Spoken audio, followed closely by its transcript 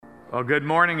Well, good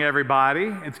morning,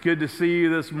 everybody. It's good to see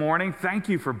you this morning. Thank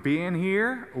you for being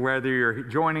here, whether you're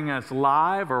joining us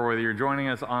live or whether you're joining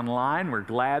us online. We're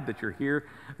glad that you're here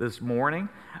this morning.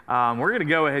 We're going to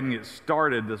go ahead and get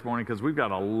started this morning because we've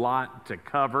got a lot to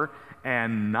cover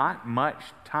and not much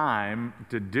time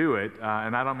to do it.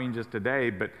 And I don't mean just today,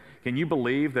 but can you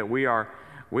believe that we are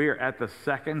at the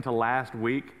second to last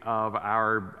week of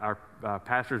our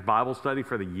pastor's Bible study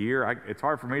for the year? It's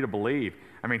hard for me to believe.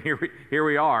 I mean, here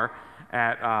we are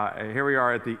at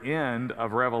the end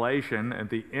of Revelation, at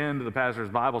the end of the pastor's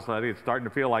Bible study. It's starting to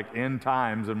feel like end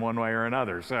times in one way or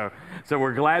another. So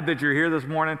we're glad that you're here this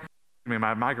morning. I mean,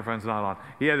 my microphone's not on.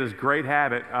 He had this great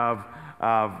habit of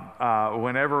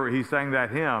whenever he sang that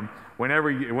hymn,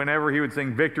 whenever he would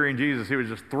sing "Victory in Jesus," he would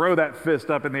just throw that fist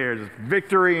up in the air, just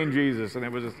 "Victory in Jesus," and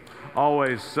it was just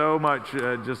always so much,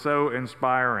 just so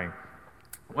inspiring.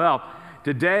 Well,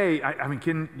 today, I mean,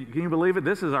 can you believe it?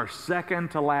 This is our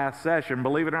second to last session.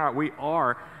 Believe it or not, we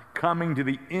are coming to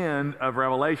the end of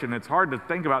Revelation. It's hard to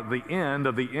think about the end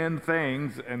of the end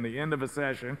things and the end of a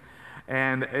session,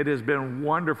 and it has been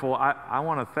wonderful. I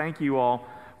want to thank you all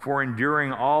for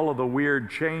enduring all of the weird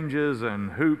changes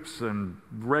and hoops and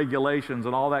regulations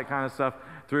and all that kind of stuff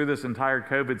through this entire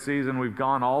COVID season. We've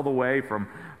gone all the way from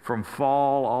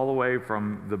fall, all the way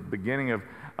from the beginning of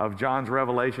John's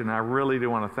Revelation. I really do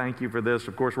want to thank you for this.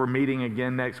 Of course, we're meeting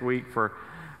again next week for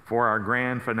our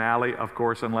grand finale, of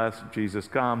course, unless Jesus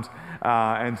comes.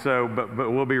 But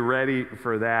we'll be ready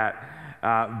for that.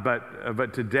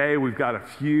 But today we've got a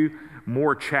few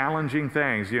more challenging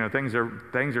things. You know, things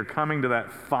are coming to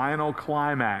that final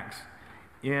climax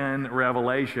in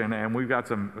Revelation, and we've got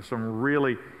some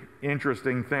really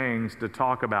interesting things to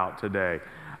talk about today.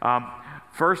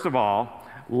 First of all,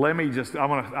 I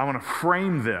want to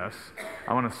frame this.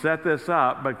 I want to set this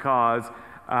up because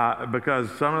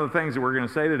some of the things that we're going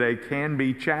to say today can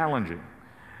be challenging.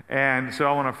 And so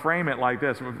I want to frame it like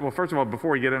this. Well, first of all,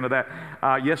 before we get into that,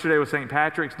 yesterday was St.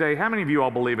 Patrick's Day. How many of you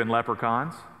all believe in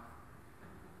leprechauns?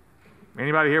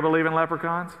 Anybody here believe in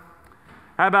leprechauns?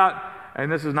 How about,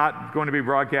 and this is not going to be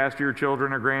broadcast to your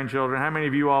children or grandchildren, how many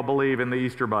of you all believe in the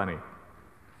Easter Bunny?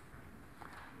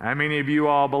 How many of you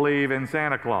all believe in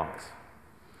Santa Claus?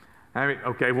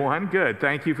 Okay, one, good.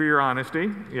 Thank you for your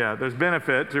honesty. Yeah, there's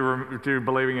benefit to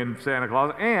believing in Santa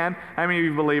Claus. And how many of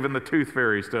you believe in the Tooth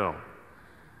Fairy still?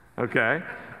 Okay.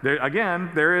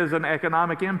 There is an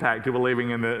economic impact to believing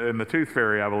in the Tooth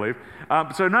Fairy, I believe.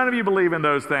 So none of you believe in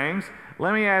those things.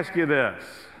 Let me ask you this.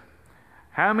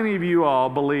 How many of you all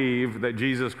believe that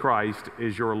Jesus Christ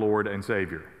is your Lord and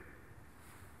Savior?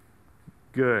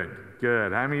 Good.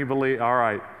 How many of you believe? All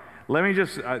right. Let me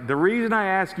just, the reason I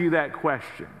ask you that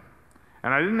question,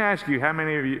 and I didn't ask you how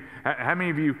many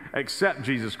of you accept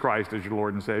Jesus Christ as your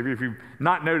Lord and Savior. If you've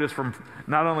not noticed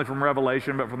not only from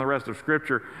Revelation but from the rest of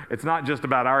Scripture, it's not just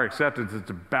about our acceptance. It's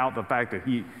about the fact that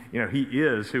He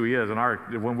is who He is,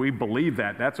 and when we believe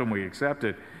that, that's when we accept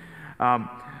it.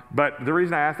 But the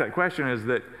reason I ask that question is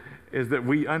that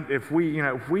if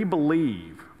we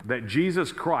believe that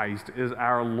Jesus Christ is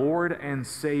our Lord and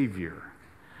Savior,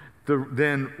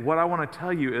 then what I want to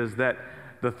tell you is that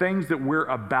the things that we're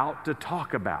about to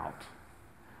talk about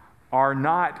are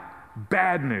not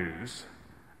bad news,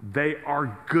 they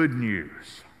are good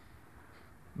news.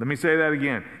 Let me say that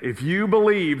again. If you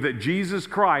believe that Jesus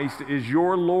Christ is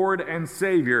your Lord and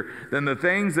Savior, then the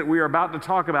things that we are about to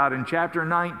talk about in chapter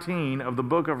 19 of the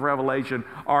book of Revelation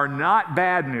are not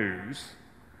bad news.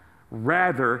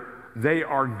 Rather, they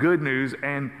are good news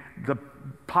and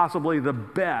possibly the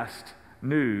best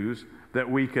news that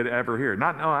we could ever hear.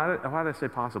 Why did I say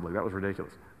possibly? That was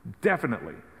ridiculous.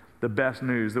 Definitely the best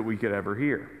news that we could ever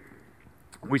hear.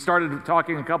 We started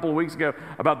talking a couple of weeks ago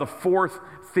about the fourth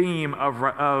theme of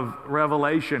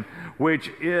Revelation, which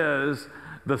is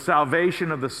the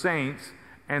salvation of the saints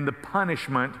and the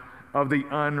punishment of the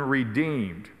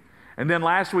unredeemed. And then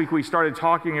last week we started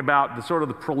talking about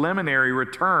the preliminary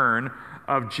return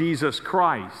of Jesus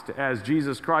Christ. As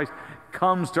Jesus Christ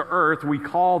comes to earth, we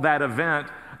call that event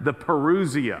the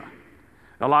Parousia.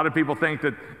 A lot of people think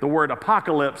that the word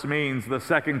apocalypse means the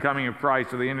second coming of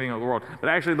Christ or the ending of the world.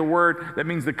 But actually the word that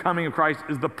means the coming of Christ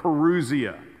is the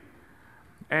Parousia.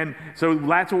 And so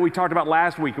that's what we talked about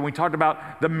last week. And we talked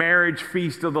about the marriage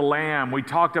feast of the Lamb. We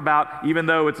talked about, even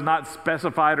though it's not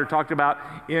specified or talked about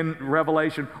in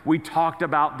Revelation, we talked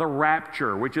about the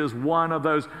rapture, which is one of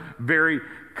those very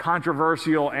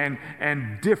controversial and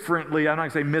differently, I'm not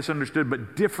going to say misunderstood,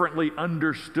 but differently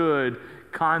understood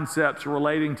concepts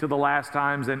relating to the last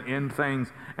times and end things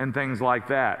and things like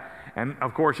that. And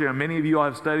of course, many of you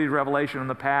have studied Revelation in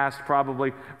the past,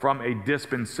 probably from a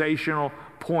dispensational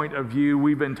point of view.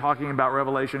 We've been talking about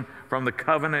Revelation from the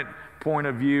covenant point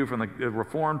of view, from the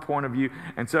Reformed point of view.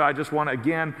 And so I just want to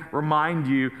again remind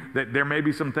you that there may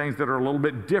be some things that are a little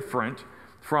bit different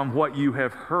from what you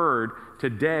have heard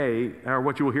today, or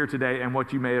what you will hear today, and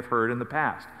what you may have heard in the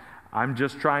past. I'm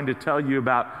just trying to tell you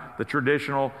about the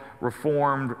traditional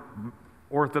Reformed,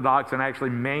 Orthodox, and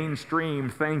actually mainstream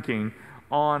thinking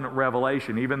on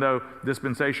Revelation. Even though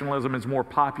dispensationalism is more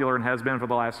popular and has been for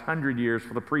the last 100 years,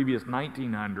 for the previous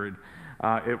 1900,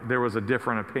 there was a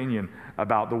different opinion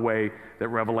about the way that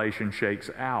Revelation shakes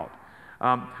out.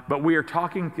 But we are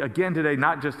talking again today,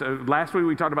 not just, last week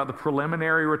we talked about the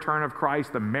preliminary return of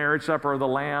Christ, the marriage supper of the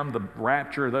Lamb, the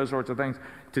rapture, those sorts of things.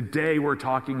 Today we're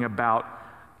talking about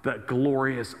the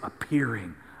glorious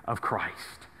appearing of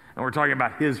Christ. And we're talking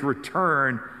about his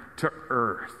return to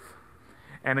earth.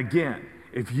 And again,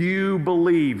 if you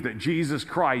believe that Jesus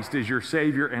Christ is your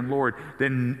Savior and Lord,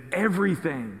 then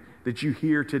everything that you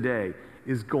hear today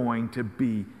is going to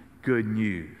be good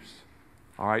news.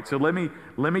 All right, so let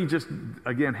me just,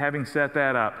 again, having set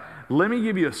that up, let me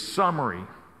give you a summary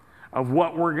of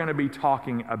what we're going to be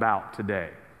talking about today.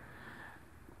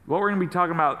 What we're going to be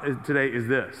talking about today is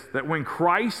this, that when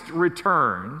Christ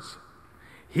returns,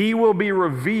 he will be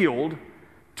revealed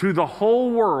to the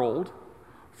whole world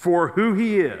for who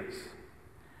he is.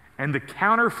 And the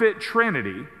counterfeit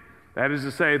trinity, that is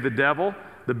to say the devil,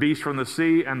 the beast from the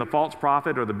sea, and the false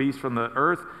prophet, or the beast from the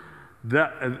earth,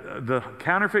 the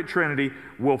counterfeit trinity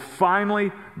will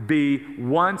finally be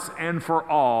once and for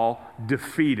all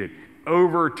defeated,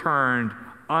 overturned,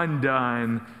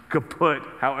 undone, kaput,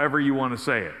 however you want to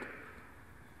say it.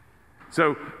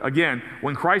 So again,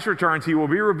 when Christ returns, he will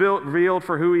be revealed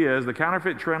for who he is. The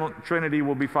counterfeit trinity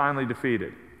will be finally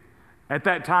defeated. At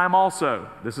that time also,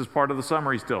 this is part of the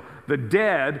summary still, the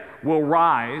dead will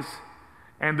rise,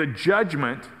 and the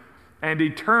judgment and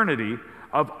eternity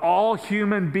of all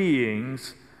human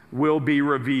beings will be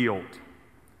revealed.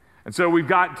 And so we've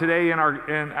got today in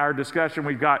our discussion,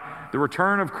 we've got the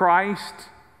return of Christ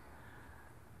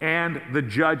and the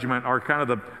judgment are kind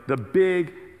of the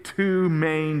big two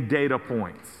main data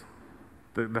points.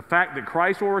 The fact that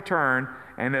Christ will return,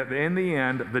 and that in the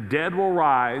end, the dead will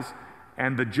rise,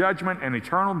 and the judgment and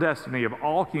eternal destiny of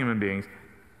all human beings,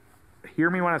 hear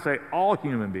me when I say all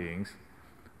human beings,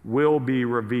 will be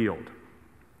revealed.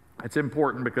 It's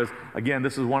important because, again,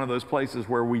 this is one of those places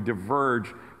where we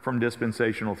diverge from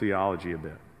dispensational theology a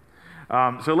bit.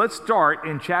 So let's start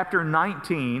in chapter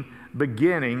 19,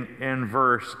 beginning in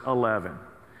verse 11.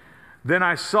 Then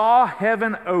I saw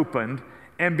heaven opened,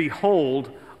 and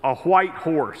behold, a white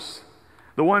horse.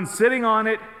 The one sitting on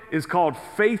it is called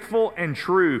Faithful and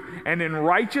True, and in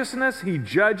righteousness he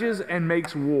judges and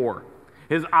makes war.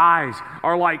 His eyes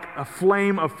are like a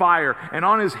flame of fire, and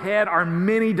on his head are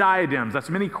many diadems, that's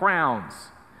many crowns.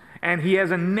 And he has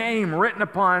a name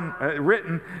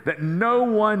written that no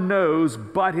one knows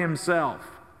but himself.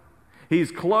 He's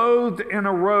clothed in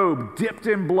a robe dipped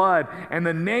in blood, and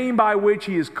the name by which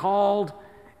he is called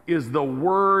is the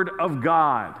Word of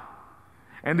God.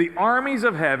 And the armies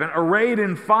of heaven, arrayed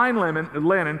in fine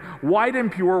linen, white and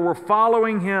pure, were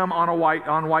following him on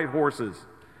white horses.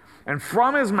 And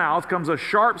from his mouth comes a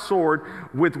sharp sword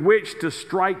with which to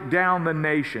strike down the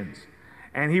nations.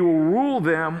 And he will rule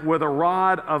them with a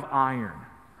rod of iron.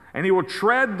 And he will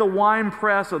tread the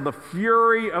winepress of the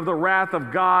fury of the wrath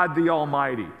of God the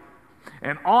Almighty.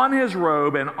 And on his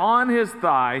robe and on his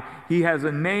thigh he has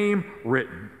a name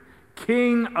written,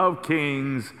 King of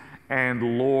Kings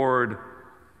and Lord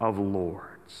of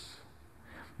Lords.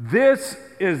 This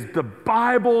is the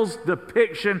Bible's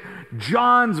depiction,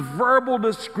 John's verbal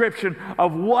description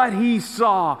of what he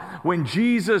saw when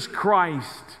Jesus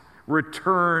Christ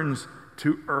returns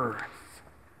to earth.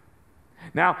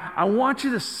 Now, I want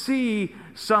you to see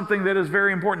something that is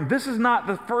very important. This is not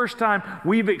the first time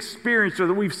we've experienced or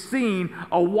that we've seen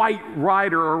a white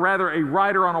rider, or rather a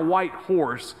rider on a white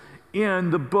horse in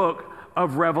the book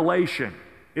of Revelation,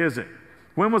 is it?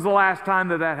 When was the last time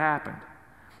that happened?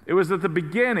 It was at the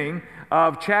beginning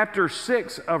of chapter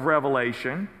 6 of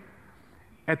Revelation,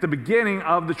 at the beginning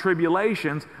of the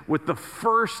tribulations, with the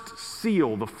first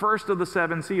seal, the first of the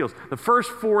 7 seals. The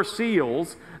first 4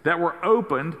 seals that were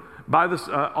opened by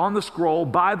on the scroll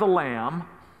by the Lamb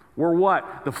were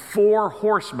what? The 4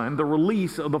 horsemen, the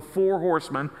release of the 4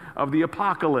 horsemen of the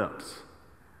apocalypse.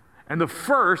 And the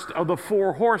first of the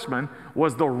 4 horsemen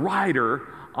was the rider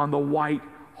on the white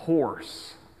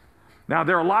horse. Now,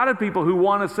 there are a lot of people who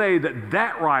want to say that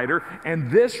that rider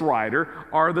and this rider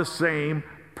are the same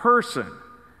person,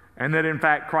 and that in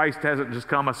fact Christ hasn't just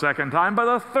come a second time, but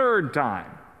a third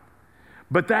time.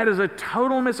 But that is a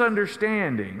total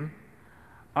misunderstanding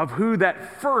of who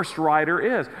that first rider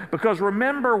is. Because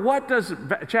remember, what does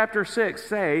chapter 6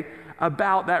 say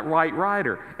about that right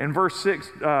rider? In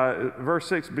chapter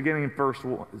 6, beginning in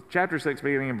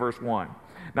verse 1.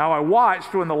 Now I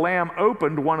watched when the Lamb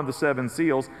opened one of the 7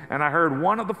 seals, and I heard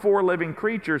one of the 4 living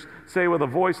creatures say with a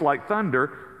voice like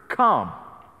thunder, "Come."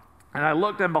 And I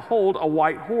looked, and behold, a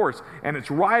white horse, and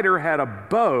its rider had a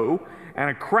bow, and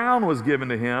a crown was given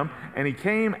to him, and he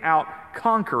came out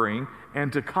conquering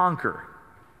and to conquer.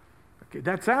 Okay,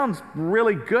 that sounds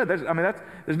really good.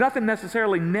 There's nothing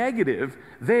necessarily negative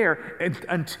there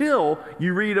until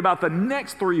you read about the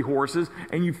next 3 horses,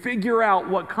 and you figure out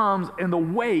what comes in the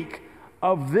wake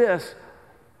of this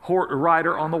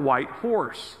rider on the white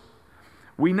horse.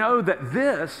 We know that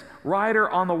this rider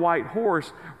on the white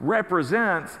horse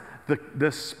represents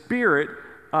the spirit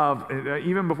of,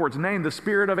 even before it's named, the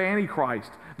spirit of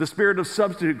Antichrist, the spirit of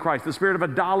substitute Christ, the spirit of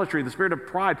idolatry, the spirit of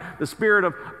pride, the spirit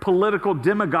of political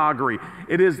demagoguery.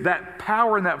 It is that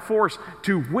power and that force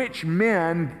to which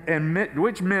men and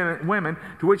women,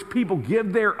 to which people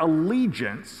give their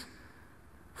allegiance,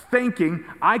 thinking,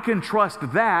 I can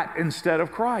trust that instead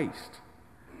of Christ.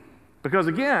 Because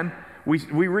again, when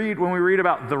we read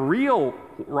about the real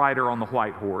rider on the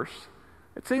white horse,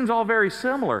 it seems all very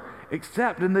similar,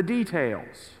 except in the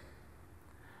details.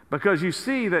 Because you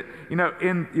see that,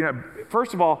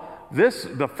 first of all,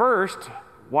 the first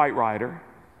white rider,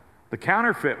 the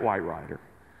counterfeit white rider,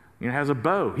 has a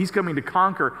bow. He's coming to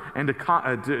conquer and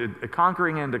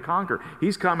conquering and to conquer.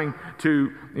 He's coming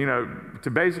to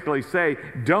basically say,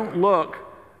 don't look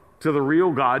to the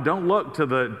real God, don't look to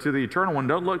the eternal one,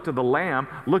 don't look to the Lamb,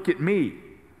 look at me.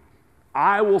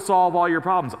 I will solve all your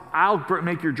problems. I'll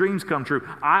make your dreams come true.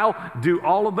 I'll do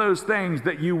all of those things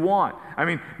that you want.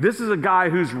 This is a guy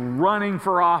who's running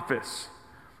for office.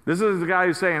 This is the guy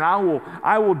who's saying,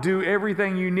 I will do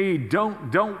everything you need.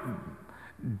 Don't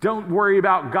worry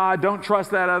about God. Don't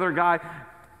trust that other guy.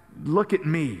 Look at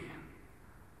me.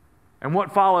 And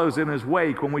what follows in his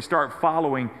wake when we start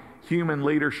following human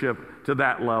leadership to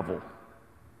that level?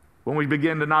 When we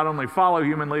begin to not only follow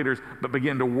human leaders, but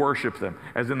begin to worship them,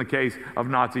 as in the case of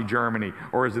Nazi Germany,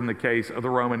 or as in the case of the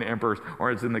Roman emperors,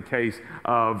 or as in the case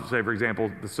of, say, for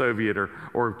example, the Soviet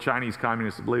or Chinese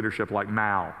communist leadership like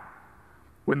Mao.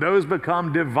 When those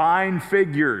become divine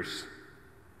figures,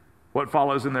 what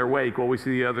follows in their wake? Well, we see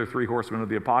the other 3 horsemen of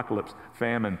the apocalypse: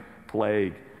 famine,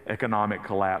 plague, economic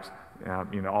collapse,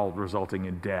 all resulting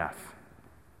in death.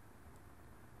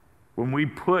 When we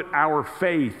put our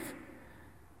faith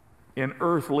in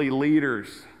earthly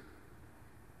leaders,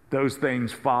 those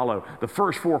things follow. The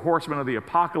first 4 horsemen of the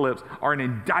apocalypse are an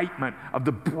indictment of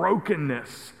the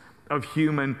brokenness of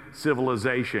human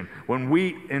civilization. When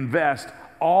we invest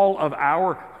all of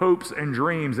our hopes and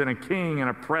dreams in a king and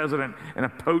a president and a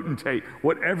potentate,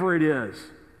 whatever it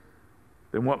is,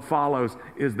 then what follows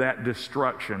is that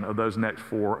destruction of those next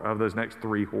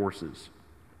 3 horses.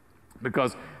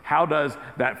 Because how does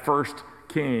that first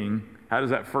king, how does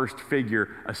that first figure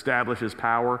establish his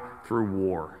power? Through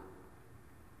war,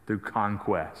 through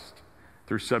conquest,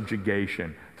 through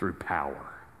subjugation, through power,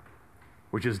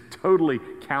 which is totally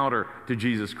counter to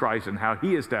Jesus Christ and how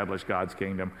he established God's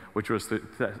kingdom, which was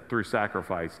through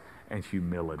sacrifice and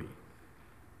humility.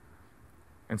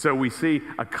 And so we see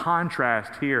a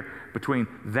contrast here between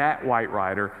that white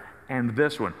rider and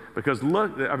this one. Because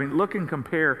look and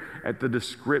compare at the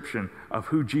description of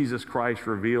who Jesus Christ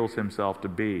reveals himself to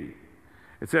be.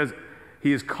 It says,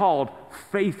 he is called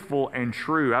faithful and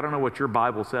true. I don't know what your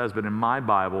Bible says, but in my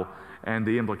Bible, and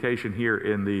the implication here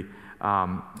in the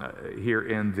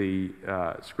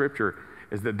Scripture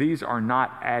is that these are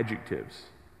not adjectives.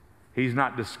 He's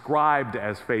not described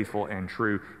as faithful and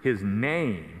true. His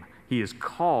name, he is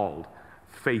called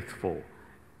faithful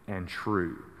and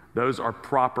true. Those are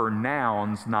proper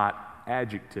nouns, not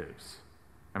adjectives.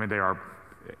 They are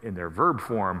in their verb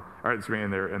form, or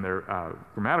in their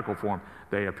grammatical form,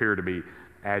 they appear to be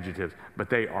adjectives, but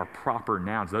they are proper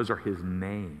nouns. Those are his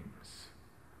names.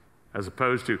 As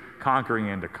opposed to conquering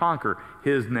and to conquer,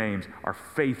 his names are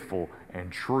faithful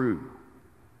and true.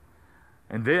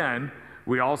 And then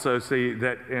we also see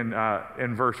that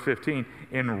in verse 15,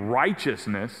 in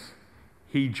righteousness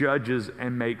he judges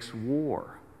and makes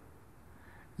war.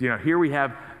 Here we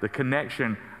have the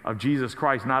connection of Jesus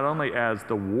Christ not only as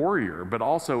the warrior, but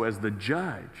also as the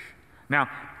judge. Now,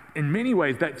 in many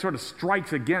ways, that sort of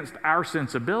strikes against our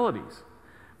sensibilities,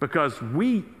 because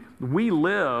we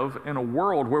live in a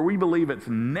world where we believe it's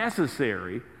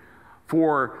necessary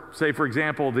for, say, for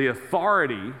example, the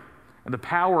authority and the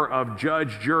power of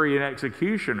judge, jury, and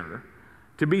executioner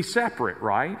to be separate,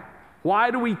 right?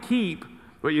 Why do we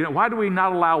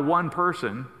not allow one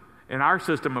person in our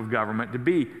system of government to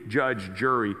be judge,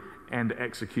 jury, and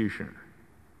executioner.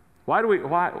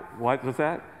 What's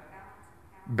that?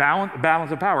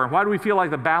 Balance of power. And why do we feel like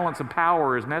the balance of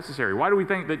power is necessary? Why do we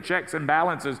think that checks and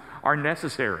balances are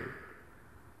necessary?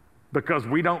 Because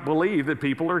we don't believe that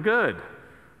people are good.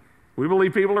 We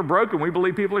believe people are broken. We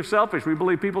believe people are selfish. We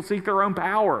believe people seek their own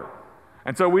power.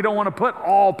 And so we don't want to put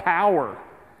all power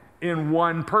in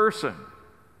one person.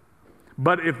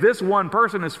 But if this one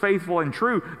person is faithful and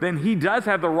true, then he does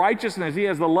have the righteousness, he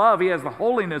has the love, he has the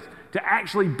holiness to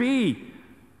actually be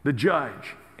the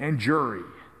judge and jury.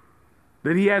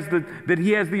 That he has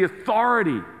the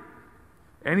authority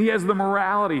and he has the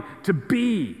morality to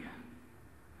be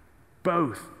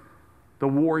both the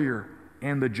warrior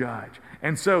and the judge.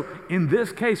 And so in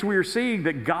this case, we are seeing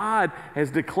that God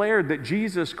has declared that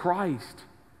Jesus Christ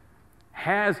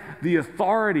has the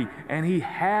authority and he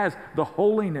has the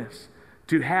holiness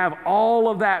to have all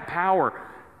of that power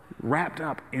wrapped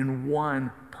up in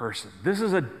one person. This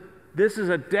is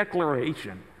a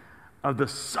declaration of the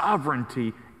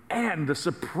sovereignty and the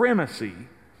supremacy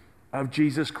of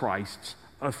Jesus Christ's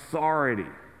authority.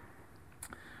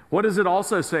 What does it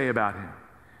also say about him?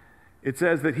 It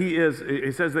says that he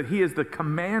is the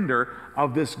commander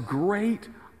of this great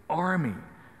army.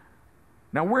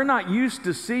 Now, we're not used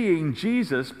to seeing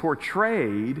Jesus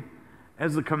portrayed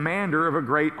as the commander of a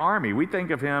great army. We think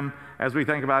of him, as we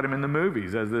think about him in the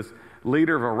movies, as this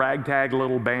leader of a ragtag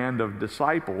little band of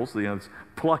disciples, this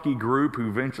plucky group who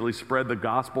eventually spread the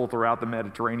gospel throughout the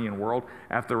Mediterranean world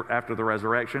after the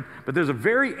resurrection. But there's a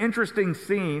very interesting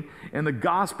scene in the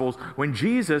Gospels when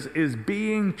Jesus is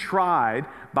being tried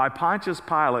by Pontius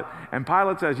Pilate, and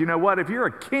Pilate says, you know what, if you're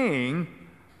a king,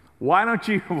 why don't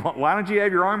you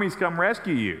have your armies come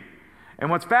rescue you? And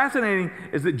what's fascinating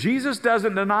is that Jesus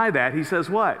doesn't deny that. He says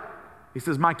what? He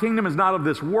says, my kingdom is not of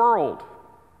this world.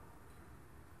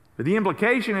 But the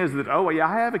implication is that, oh, yeah,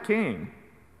 I have a king.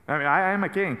 I am a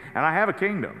king, and I have a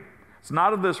kingdom. It's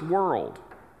not of this world.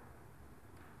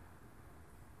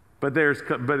 But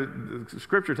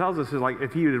Scripture tells us, like,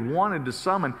 if he had wanted to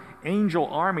summon angel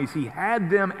armies, he had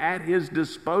them at his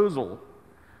disposal.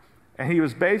 And he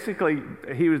was basically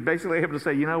able to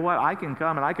say, you know what, I can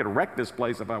come and I could wreck this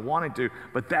place if I wanted to,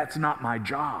 but that's not my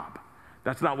job.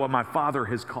 That's not what my Father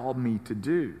has called me to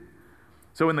do.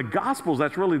 So in the Gospels,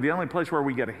 that's really the only place where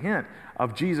we get a hint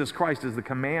of Jesus Christ as the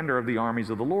commander of the armies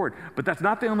of the Lord. But that's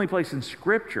not the only place in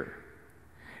Scripture.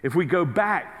 If we go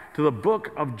back to the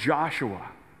book of Joshua,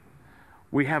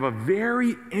 we have a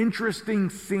very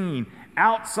interesting scene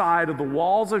outside of the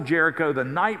walls of Jericho the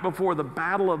night before the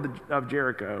battle of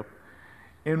Jericho,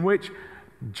 in which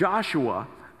Joshua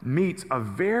meets a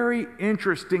very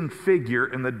interesting figure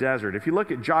in the desert. If you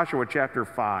look at Joshua chapter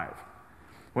 5,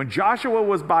 when Joshua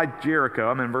was by Jericho,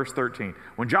 I'm in verse 13.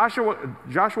 When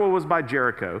Joshua was by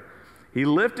Jericho, he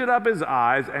lifted up his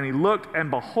eyes and he looked,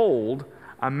 and behold,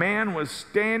 a man was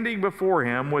standing before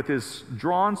him with his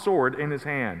drawn sword in his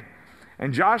hand.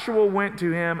 And Joshua went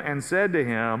to him and said to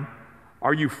him,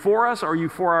 are you for us or are you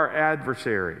for our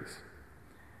adversaries?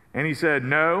 And he said,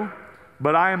 no,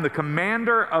 but I am the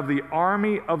commander of the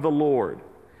army of the Lord,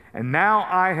 and now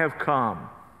I have come.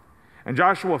 And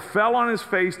Joshua fell on his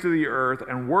face to the earth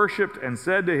and worshiped and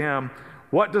said to him,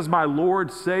 what does my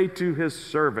Lord say to his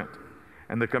servant?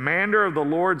 And the commander of the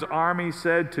Lord's army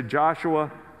said to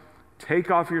Joshua,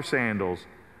 take off your sandals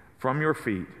from your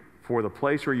feet, for the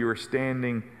place where you are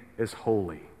standing is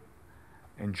holy.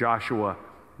 And Joshua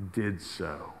did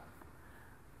so.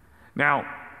 Now,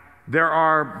 there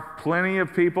are plenty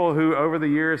of people who over the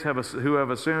years have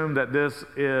assumed that this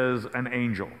is an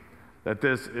angel, that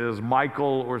this is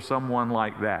Michael or someone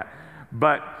like that.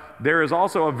 But there is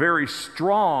also a very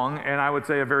strong, and I would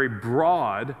say a very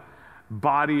broad,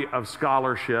 body of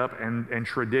scholarship and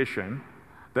tradition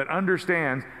that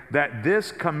understands that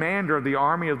this commander of the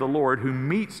army of the Lord who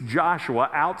meets Joshua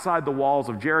outside the walls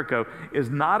of Jericho is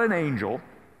not an angel,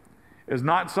 is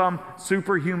not some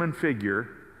superhuman figure,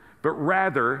 but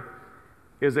rather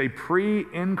is a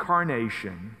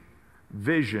pre-incarnation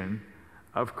vision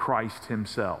of Christ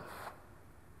himself.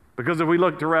 Because if we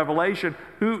look to Revelation,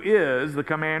 who is the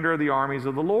commander of the armies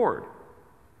of the Lord?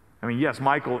 I mean, yes,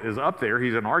 Michael is up there,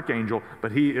 he's an archangel,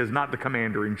 but he is not the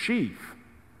commander-in-chief.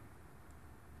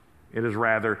 It is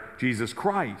rather Jesus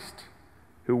Christ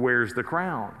who wears the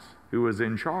crowns, who is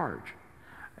in charge.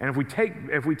 And if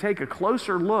we take a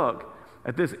closer look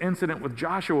at this incident with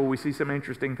Joshua, we see some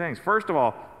interesting things. First of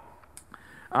all,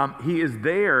 he is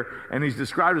there, and he's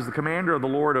described as the commander of the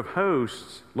Lord of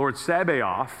hosts, Lord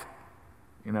Sabaoth,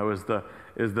 I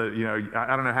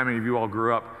don't know how many of you all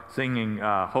grew up singing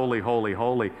Holy, Holy,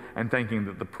 Holy and thinking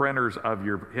that the printers of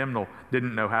your hymnal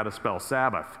didn't know how to spell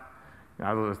Sabbath.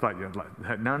 I always thought,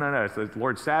 no, it's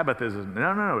Lord Sabbath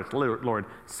it's Lord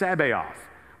Sabaoth,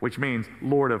 which means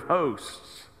Lord of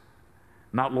hosts,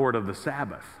 not Lord of the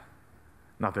Sabbath.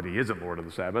 Not that he isn't Lord of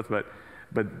the Sabbath, but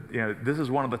this is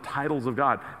one of the titles of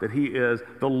God, that he is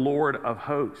the Lord of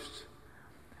hosts.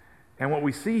 And what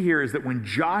we see here is that when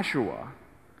Joshua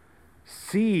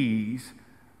sees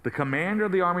the commander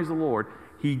of the armies of the Lord,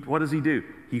 what does he do?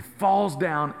 He falls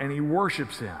down and he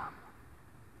worships him.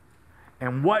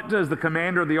 And what does the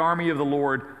commander of the army of the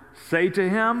Lord say to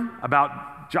him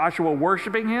about Joshua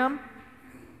worshiping him?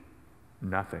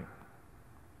 Nothing.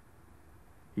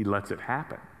 He lets it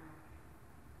happen.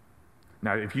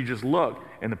 Now, if you just look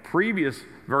in the previous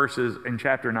verses in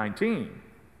chapter 19,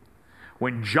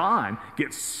 when John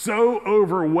gets so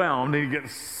overwhelmed and he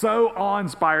gets so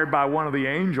awe-inspired by one of the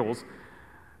angels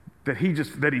that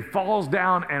he falls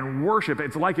down and worships,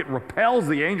 it's like it repels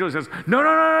the angel. He says,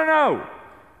 No.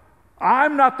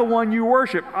 I'm not the one you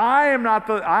worship. I am not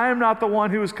the one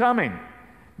who is coming.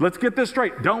 Let's get this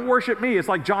straight. Don't worship me. It's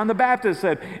like John the Baptist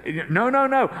said, No.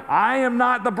 I am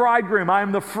not the bridegroom. I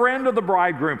am the friend of the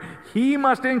bridegroom. He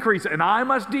must increase and I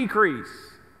must decrease.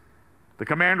 The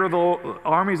commander of the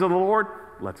armies of the Lord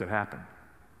lets it happen.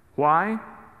 Why?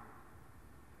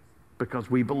 Because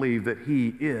we believe that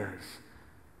he is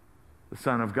the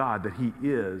Son of God, that he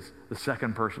is the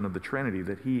second person of the Trinity,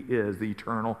 that he is the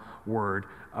eternal Word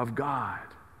of God.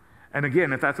 And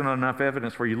again, if that's not enough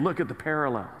evidence for you, look at the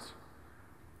parallels.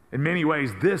 In many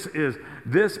ways, this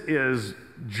is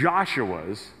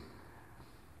Joshua's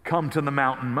come to the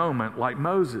mountain moment like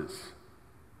Moses.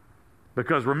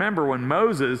 Because remember, when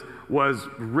Moses was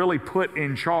really put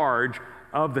in charge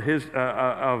of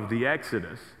the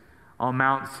Exodus on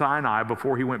Mount Sinai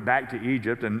before he went back to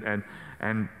Egypt and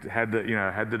had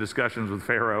the discussions with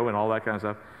Pharaoh and all that kind of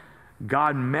stuff,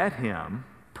 God met him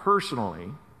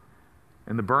personally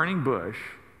in the burning bush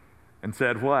and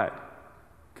said, what?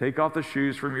 Take off the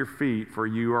shoes from your feet, for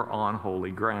you are on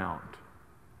holy ground.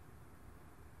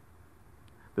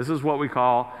 This is what we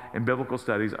call in biblical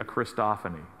studies a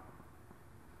Christophany.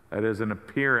 That is an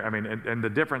appearance. And the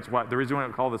difference, the reason we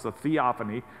don't call this a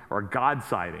theophany or a God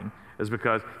sighting is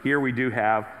because here we do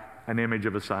have an image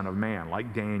of a Son of Man,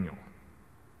 like Daniel.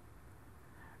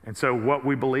 And so what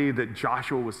we believe that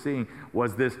Joshua was seeing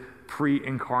was this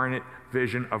pre-incarnate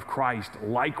vision of Christ,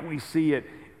 like we see it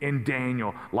in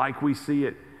Daniel, like we see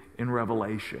it in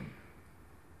Revelation.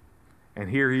 And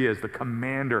here he is, the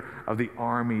commander of the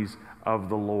armies of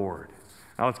the Lord.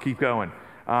 Now let's keep going.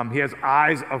 He has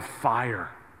eyes of fire.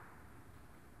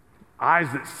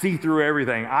 Eyes that see through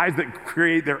everything. Eyes that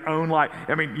create their own light.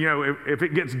 If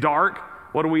it gets dark,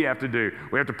 what do we have to do?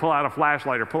 We have to pull out a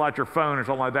flashlight or pull out your phone or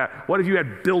something like that. What if you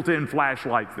had built-in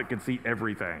flashlights that can see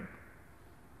everything?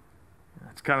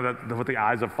 That's kind of what the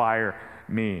eyes of fire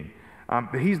mean.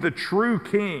 He's the true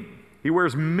king. He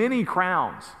wears many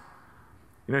crowns.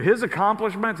 His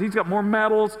accomplishments, he's got more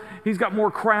medals, he's got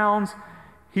more crowns.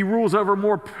 He rules over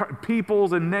more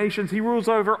peoples and nations. He rules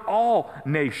over all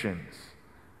nations.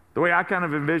 The way I kind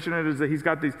of envision it is that he's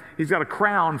got a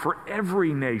crown for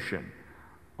every nation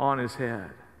on his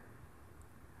head.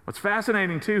 What's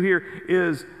fascinating too here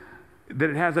is that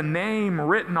it has a name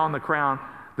written on the crown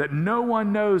that no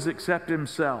one knows except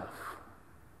himself.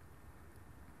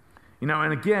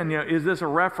 And again, is this a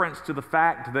reference to the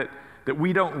fact that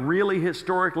we don't really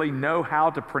historically know how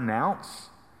to pronounce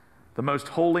the most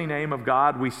holy name of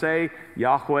God? We say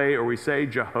Yahweh or we say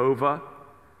Jehovah,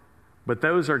 but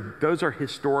those are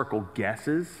historical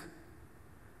guesses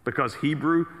because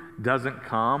Hebrew doesn't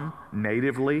come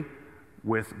natively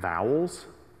with vowels.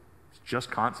 It's just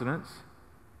consonants.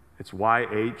 It's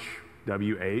YH,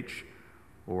 WH,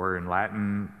 or in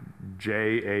Latin,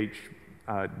 JH,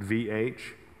 VH.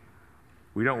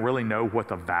 We don't really know what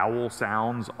the vowel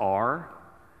sounds are.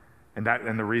 And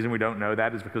the reason we don't know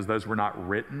that is because those were not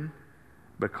written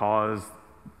because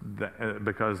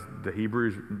the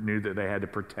Hebrews knew that they had to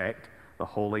protect the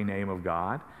holy name of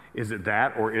God. Is it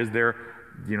that, or is there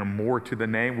more to the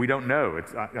name? We don't know. It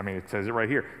says it right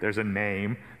here. There's a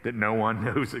name that no one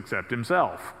knows except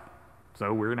himself.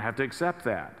 So we're going to have to accept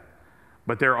that.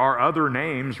 But there are other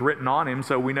names written on him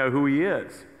so we know who he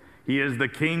is. He is the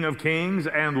King of Kings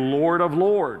and Lord of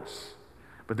Lords.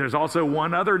 But there's also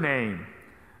one other name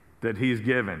that he's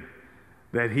given.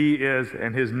 That he is,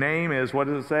 and his name is, what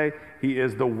does it say? He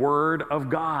is the Word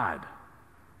of God.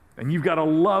 And you've got to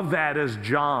love that as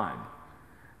John.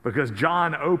 Because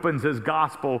John opens his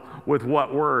gospel with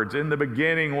what words? In the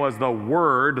beginning was the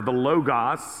Word, the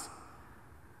Logos,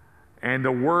 And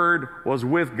the Word was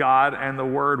with God, and the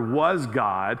Word was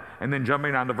God. And then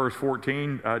jumping down to verse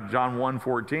 14, John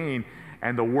 1:14,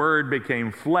 and the Word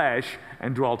became flesh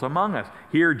and dwelt among us.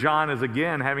 Here John is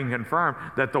again having confirmed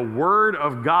that the Word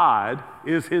of God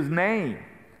is his name.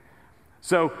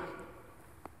 So,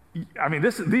 I mean,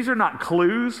 these are not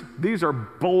clues. These are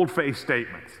bold-faced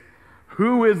statements.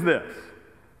 Who is this?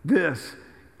 This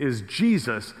is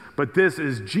Jesus, but this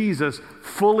is Jesus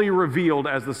fully revealed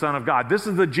as the Son of God. This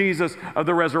is the Jesus of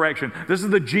the resurrection. This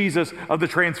is the Jesus of the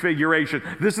transfiguration.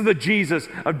 This is the Jesus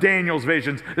of Daniel's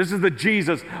visions. This is the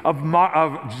Jesus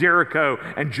of Jericho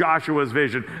and Joshua's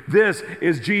vision. This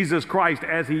is Jesus Christ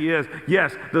as he is,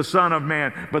 yes, the Son of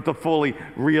Man, but the fully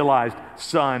realized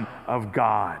Son of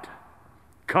God,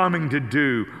 coming to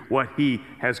do what he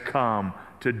has come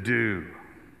to do.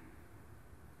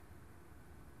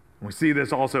 We see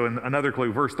this also in another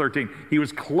clue, verse 13. He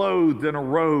was clothed in a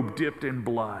robe dipped in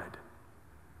blood.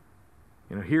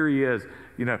 Here he is.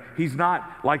 He's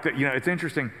not like that. It's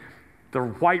interesting. The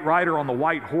white rider on the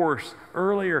white horse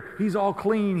earlier, he's all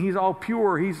clean, he's all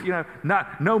pure, he's,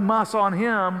 no muss on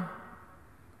him.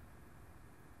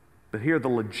 But here, the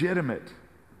legitimate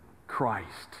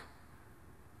Christ,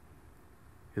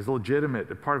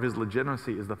 part of his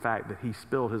legitimacy is the fact that he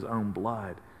spilled his own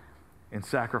blood and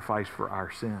sacrificed for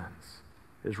our sins.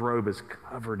 His robe is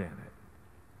covered in it.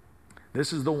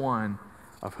 This is the one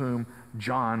of whom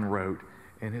John wrote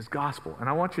in his gospel. And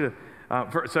I want you to,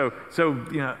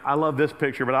 I love this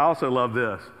picture, but I also love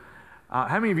this.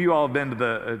 How many of you all have been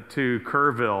to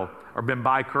Kerrville or been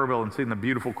by Kerrville and seen the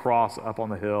beautiful cross up on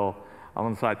the hill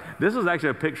on the side? This is actually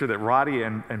a picture that Roddy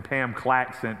and Pam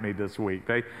Clack sent me this week.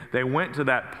 They went to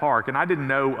that park, and I didn't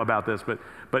know about this, but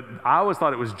I always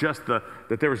thought it was just that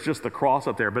there was just the cross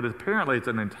up there. But apparently it's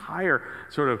an entire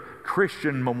sort of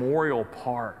Christian memorial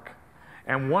park.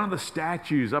 And one of the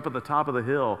statues up at the top of the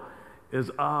hill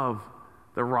is of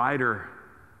the rider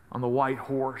on the white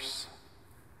horse.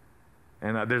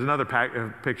 And there's another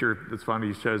picture that's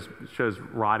funny. It shows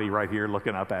Roddy right here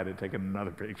looking up at it, taking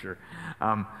another picture.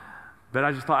 But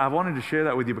I just thought I wanted to share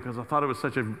that with you because I thought it was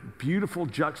such a beautiful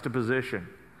juxtaposition.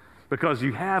 Because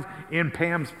you have in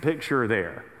Pam's picture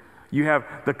there, you have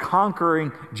the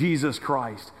conquering Jesus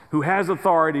Christ, who has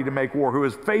authority to make war, who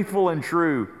is faithful and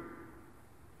true,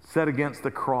 set against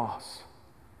the cross,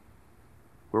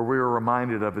 where we are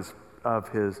reminded of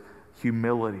his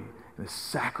humility, and his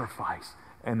sacrifice,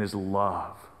 and his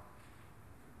love.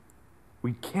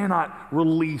 We cannot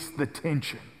release the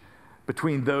tension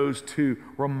between those two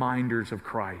reminders of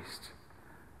Christ,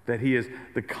 that he is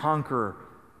the conqueror,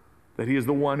 that he is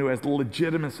the one who has the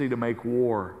legitimacy to make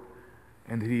war,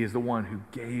 and that he is the one who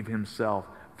gave himself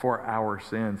for our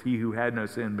sins. He who had no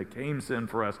sin became sin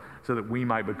for us so that we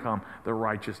might become the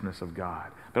righteousness of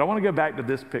God. But I want to go back to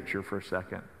this picture for a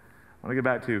second. I want to go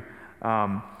back to,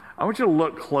 I want you to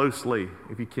look closely,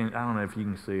 if you can. I don't know if you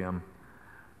can see them,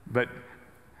 but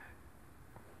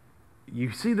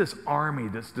you see this army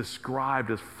that's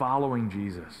described as following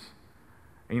Jesus.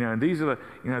 And these are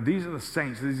the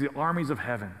saints. These are the armies of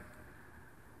heaven.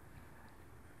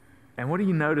 And what do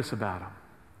you notice about them?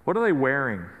 What are they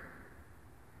wearing?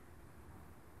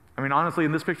 I mean, honestly,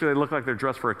 in this picture, they look like they're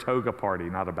dressed for a toga party,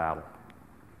 not a battle.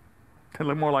 They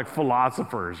look more like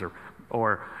philosophers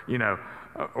or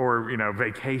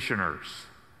vacationers.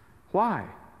 Why?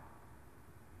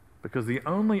 Because the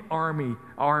only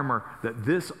armor that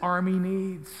this army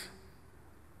needs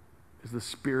is the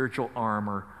spiritual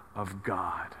armor of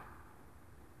God.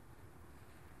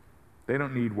 They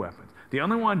don't need weapons. The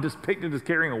only one depicted as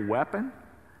carrying a weapon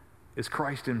is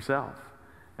Christ himself.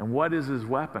 And what is his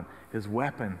weapon? His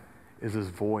weapon is his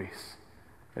voice,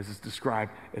 as it's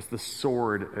described as the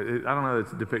sword. I don't know if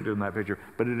it's depicted in that picture,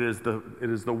 but it is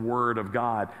the word of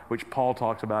God, which Paul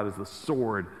talks about as the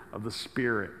sword of the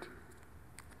Spirit.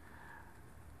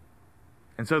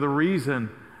 And so the reason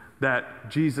that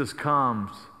Jesus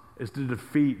comes is to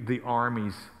defeat the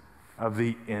armies of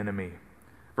the enemy.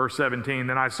 Verse 17,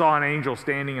 then I saw an angel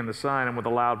standing in the sun, and with a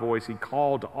loud voice he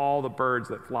called to all the birds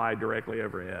that fly directly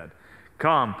overhead,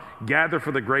 come, gather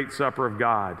for the great supper of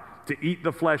God, to eat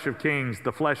the flesh of kings,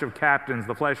 the flesh of captains,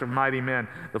 the flesh of mighty men,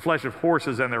 the flesh of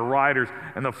horses and their riders,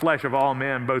 and the flesh of all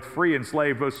men, both free and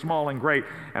slave, both small and great.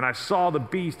 And I saw the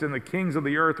beast and the kings of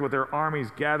the earth with their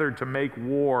armies gathered to make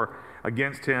war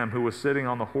against him who was sitting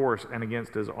on the horse and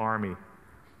against his army.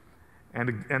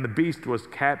 And the beast was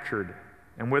captured,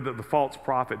 and with it the false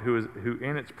prophet who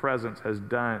in its presence had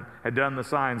done the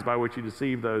signs by which he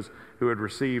deceived those who had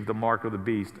received the mark of the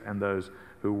beast and those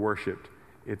who worshipped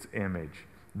its image.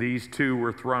 These two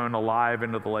were thrown alive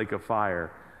into the lake of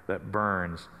fire that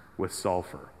burns with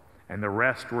sulfur. and the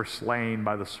rest were slain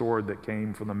by the sword that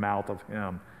came from the mouth of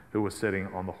him who was sitting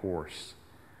on the horse.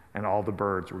 And all the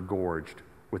birds were gorged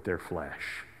with their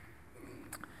flesh.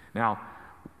 Now,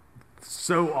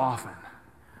 so often,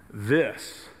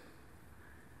 this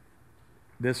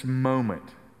moment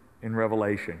in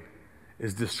Revelation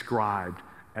is described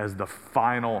as the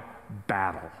final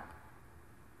battle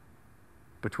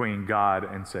between God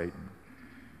and Satan.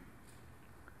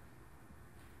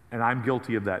 And I'm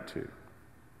guilty of that too.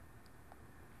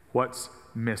 What's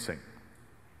missing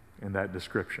in that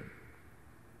description?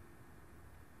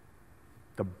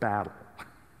 The battle.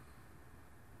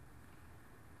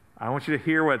 I want you to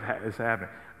hear what is happening.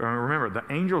 Remember, the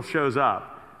angel shows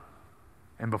up,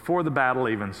 and before the battle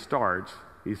even starts,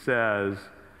 he says,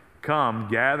 come,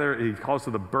 gather. He calls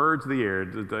to the birds of the air.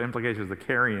 The implication is the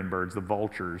carrion birds, the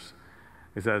vultures.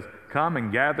 He says, come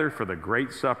and gather for the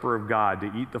great supper of God,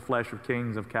 to eat the flesh of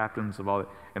kings, of captains, of all.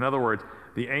 In other words,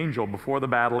 the angel, before the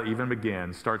battle even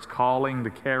begins, starts calling the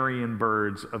carrion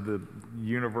birds of the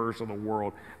universe, of the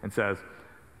world, and says,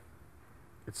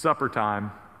 it's supper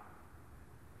time.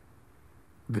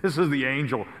 This is the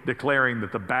angel declaring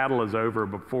that the battle is over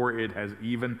before it has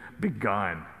even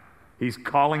begun. He's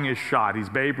calling his shot. He's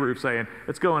Babe Ruth saying,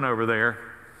 it's going over there.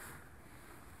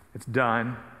 It's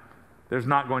done. There's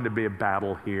not going to be a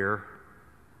battle here.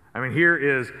 I mean, here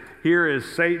is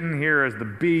Satan, here is the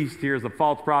beast, here's the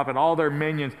false prophet, all their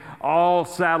minions, all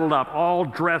saddled up, all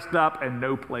dressed up, and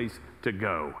no place to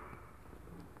go.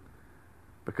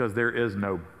 Because there is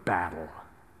no battle.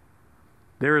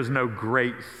 There is no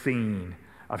great scene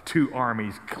of two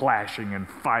armies clashing and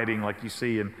fighting like you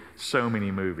see in so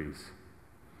many movies.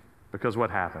 Because what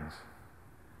happens?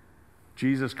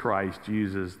 Jesus Christ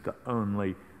uses the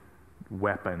only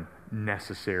weapon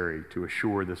necessary to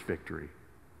assure this victory.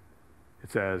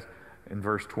 It says in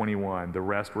verse 21, the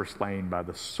rest were slain by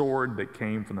the sword that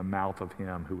came from the mouth of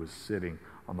him who was sitting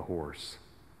on the horse.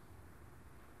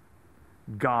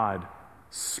 God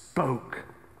spoke,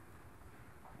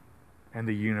 and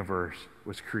the universe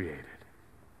was created.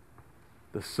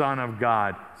 The Son of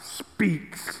God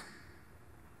speaks,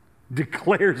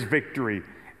 declares victory,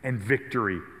 and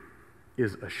victory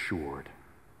is assured.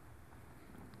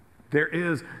 There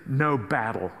is no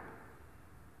battle.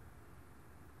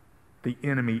 The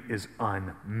enemy is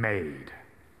unmade.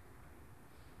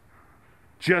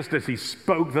 Just as he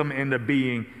spoke them into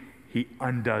being, he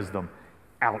undoes them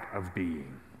out of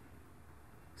being.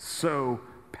 So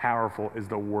powerful is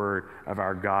the word of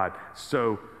our God.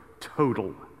 So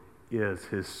total is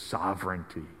his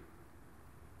sovereignty.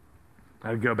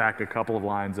 I'd go back a couple of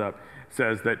lines up. It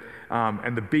says that,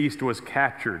 and the beast was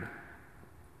captured.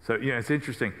 So, it's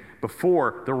interesting.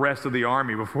 Before the rest of the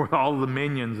army, before all the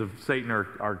minions of Satan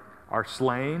are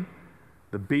slain,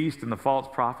 the beast and the false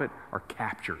prophet are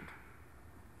captured.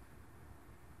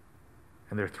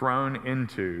 And they're thrown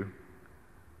into,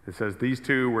 it says, these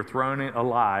two were thrown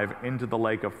alive into the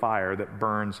lake of fire that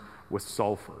burns with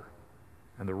sulfur.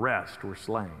 And the rest were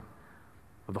slain.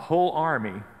 Of the whole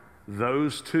army,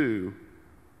 those two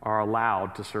are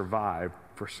allowed to survive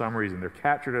for some reason. They're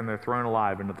captured and they're thrown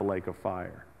alive into the lake of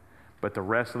fire. But the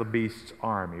rest of the beast's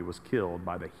army was killed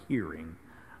by the hearing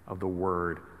of the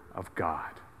word of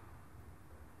God.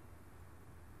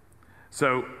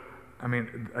 So,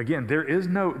 again, there's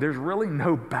really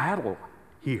no battle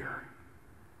here.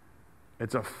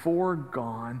 It's a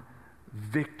foregone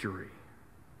victory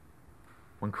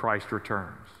when Christ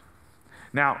returns.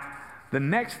 Now, the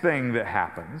next thing that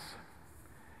happens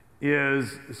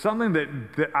is something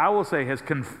that I will say has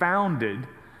confounded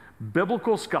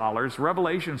biblical scholars,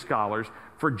 Revelation scholars,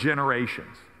 for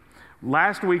generations.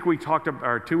 Last week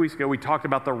or 2 weeks ago, we talked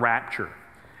about the rapture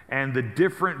and the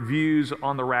different views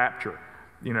on the rapture.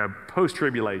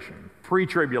 Post-tribulation,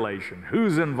 pre-tribulation,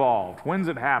 who's involved, when's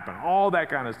it happen, all that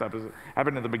kind of stuff. Does it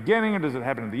happen at the beginning or does it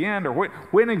happen at the end, or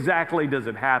when exactly does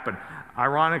it happen?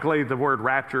 Ironically, the word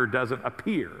rapture doesn't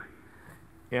appear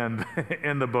in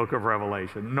the book of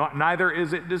Revelation. Neither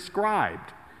is it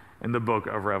described in the book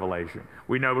of Revelation.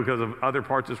 We know because of other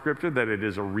parts of Scripture that it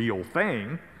is a real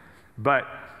thing, but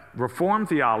Reformed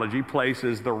theology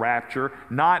places the rapture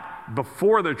not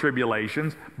before the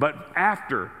tribulations, but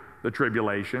after the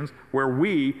tribulations, where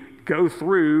we go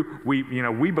through,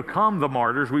 we become the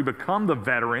martyrs, we become the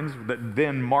veterans that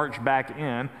then march back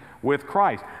in with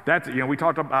Christ. That's, we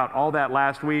talked about all that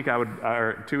last week.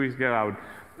 2 weeks ago, I would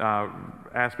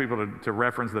ask people to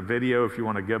reference the video if you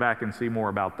want to go back and see more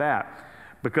about that.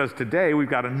 Because today we've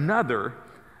got another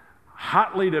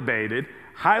hotly debated,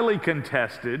 highly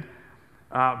contested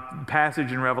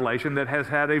passage in Revelation that has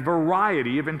had a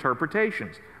variety of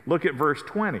interpretations. Look at verse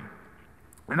 20.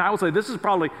 And I will say this is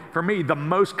probably, for me, the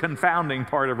most confounding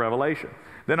part of Revelation.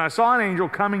 Then I saw an angel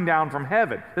coming down from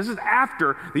heaven. This is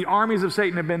after the armies of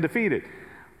Satan have been defeated.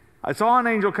 I saw an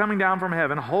angel coming down from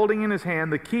heaven, holding in his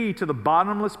hand the key to the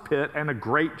bottomless pit and a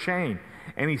great chain.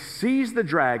 And he seized the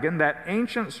dragon, that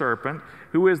ancient serpent,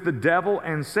 who is the devil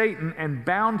and Satan, and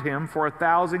bound him for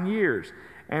 1,000 years,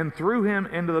 and threw him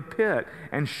into the pit,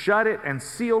 and shut it and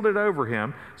sealed it over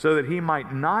him, so that he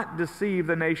might not deceive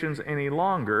the nations any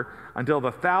longer until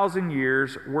the 1,000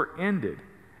 years were ended.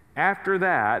 After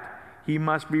that, he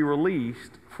must be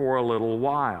released for a little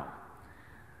while.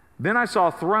 Then I saw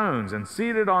thrones, and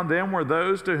seated on them were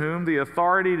those to whom the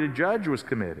authority to judge was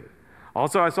committed.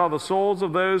 Also I saw the souls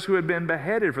of those who had been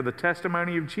beheaded for the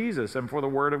testimony of Jesus and for the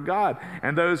word of God,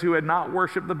 and those who had not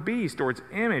worshipped the beast or its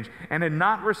image, and had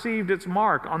not received its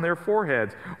mark on their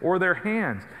foreheads or their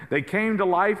hands. They came to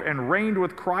life and reigned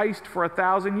with Christ for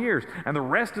 1,000 years, and the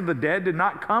rest of the dead did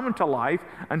not come to life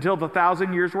until the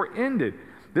 1,000 years were ended.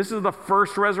 This is the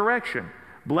first resurrection.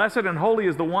 Blessed and holy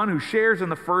is the one who shares in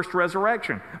the first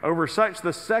resurrection. Over such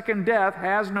the second death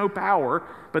has no power,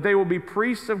 but they will be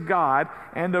priests of God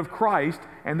and of Christ,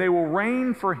 and they will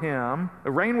reign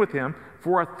with him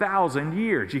for 1,000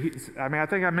 years. I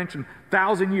think I mentioned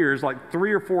 1,000 years like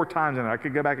 3 or 4 times, and I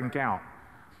could go back and count.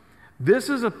 This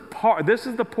is the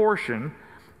portion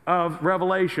of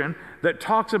Revelation that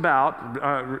talks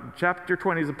about, chapter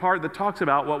 20 is the part that talks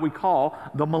about what we call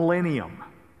the millennium.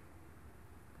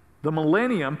 The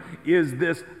millennium is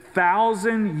this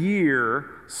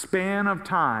 1,000-year span of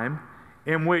time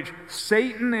in which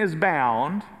Satan is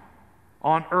bound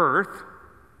on earth,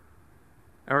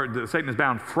 or Satan is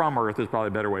bound from earth is probably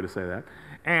a better way to say that,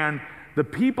 and the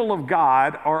people of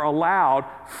God are allowed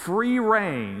free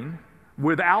reign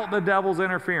without the devil's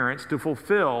interference to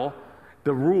fulfill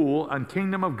the rule and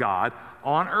kingdom of God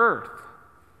on earth.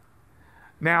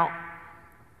 Now,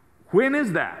 when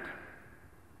is that?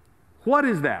 What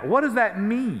is that? What does that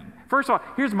mean? First of all,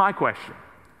 here's my question.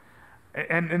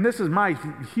 And this is my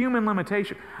human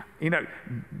limitation.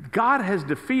 God has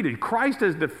defeated, Christ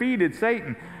has defeated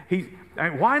Satan.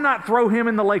 Why not throw him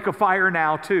in the lake of fire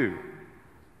now too?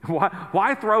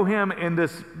 Why throw him in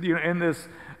this,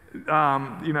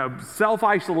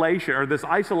 self-isolation or this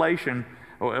isolation?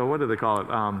 What do they call it?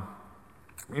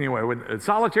 With a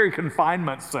solitary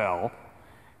confinement cell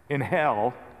in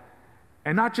hell,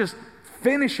 and not just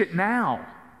finish it now.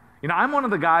 I'm one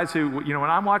of the guys who, when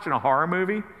I'm watching a horror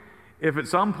movie, if at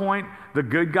some point the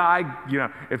good guy,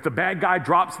 if the bad guy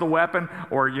drops the weapon,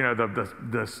 or,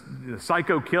 the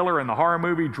psycho killer in the horror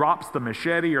movie drops the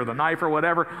machete or the knife or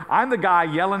whatever, I'm the guy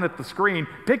yelling at the screen,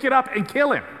 pick it up and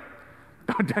kill him.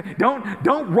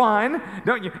 Don't run.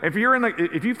 If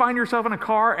you find yourself in a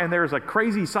car and there's a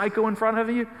crazy psycho in front of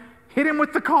you, hit him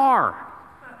with the car.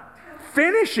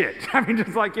 Finish it.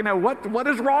 Just like, what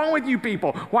is wrong with you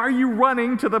people? Why are you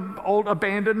running to the old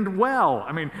abandoned well?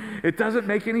 It doesn't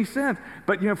make any sense.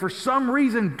 But, for some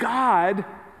reason, God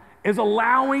is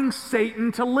allowing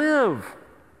Satan to live.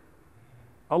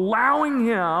 Allowing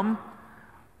him,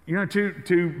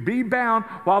 to be bound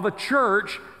while the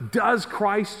church does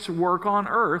Christ's work on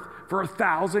earth for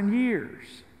 1,000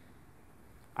 years.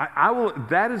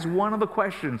 That is one of the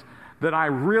questions that I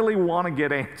really want to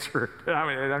get answered.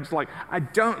 I'm just like,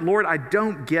 Lord, I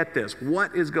don't get this.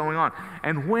 What is going on?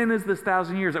 And when is this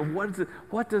 1,000 years? And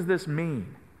what does this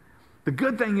mean? The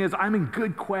good thing is I'm in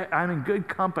good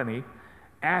company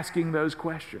asking those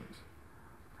questions,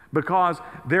 because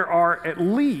there are at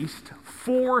least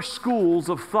 4 schools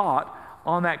of thought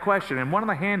on that question. And one of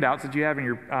the handouts that you have in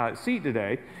your seat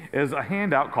today is a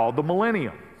handout called the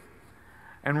Millennium.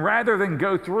 And rather than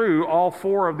go through all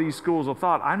 4 of these schools of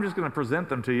thought, I'm just going to present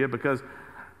them to you because,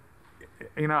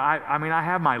 I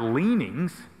have my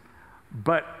leanings,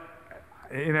 but,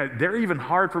 they're even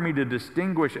hard for me to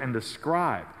distinguish and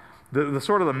describe. The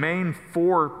sort of the main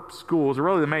 4 schools, or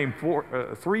really the main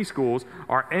 3 schools,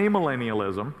 are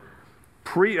amillennialism,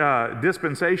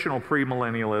 dispensational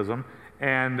premillennialism,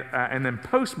 and then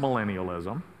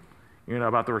postmillennialism,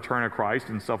 about the return of Christ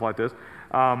and stuff like this.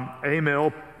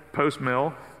 Amill,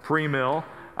 post-mill, pre-mill.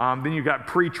 Then you've got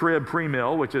pre-trib,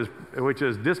 pre-mill, which is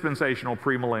dispensational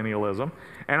premillennialism.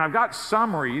 And I've got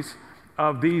summaries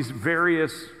of these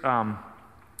various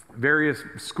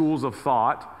schools of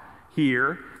thought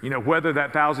here. Whether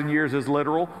that 1,000 years is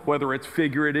literal, whether it's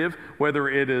figurative, whether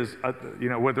it is,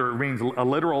 whether it means a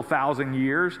literal 1,000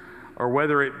 years, or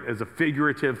whether it is a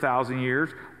figurative 1,000 years.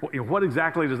 What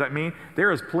exactly does that mean?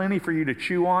 There is plenty for you to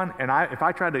chew on, and if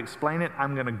I try to explain it,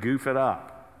 I'm going to goof it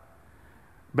up.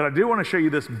 But I do want to show you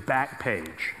this back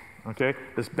page, okay?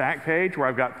 This back page where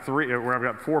I've got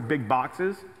 4 big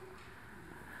boxes.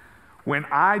 When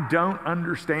I don't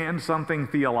understand something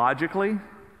theologically,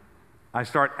 I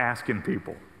start asking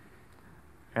people.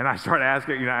 And I start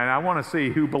asking, and I want to see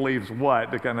who believes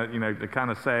what to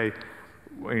kind of say,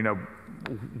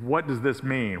 what does this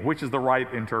mean? Which is the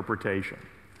right interpretation?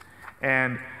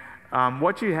 And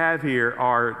what you have here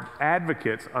are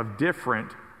advocates of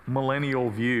different millennial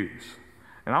views.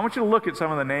 And I want you to look at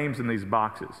some of the names in these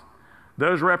boxes.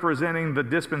 Those representing the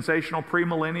dispensational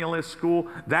premillennialist school,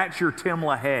 that's your Tim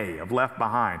LaHaye of Left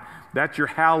Behind. That's your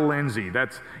Hal Lindsey.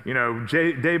 That's,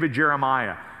 David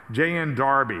Jeremiah, J.N.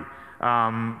 Darby,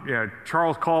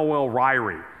 Charles Caldwell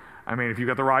Ryrie. I mean, if you've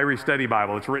got the Ryrie Study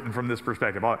Bible, it's written from this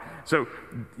perspective. So,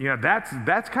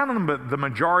 that's kind of the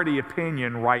majority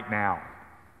opinion right now,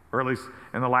 or at least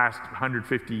in the last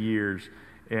 150 years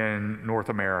in North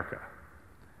America.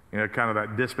 Kind of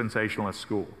that dispensationalist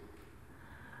school.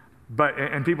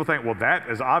 And people think, well, that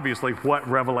is obviously what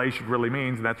Revelation really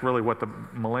means, and that's really what the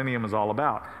millennium is all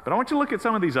about. But I want you to look at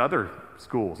some of these other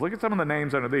schools. Look at some of the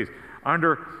names under these.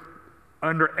 Under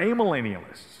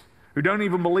amillennialists, who don't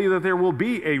even believe that there will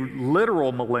be a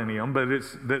literal millennium, but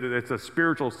it's a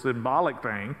spiritual, symbolic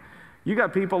thing. You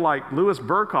got people like Louis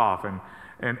Berkhoff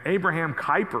and Abraham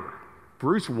Kuyper,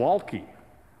 Bruce Waltke.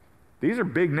 These are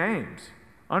big names.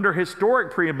 Under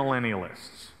historic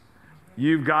premillennialists,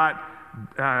 you've got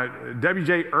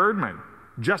W.J. Erdman,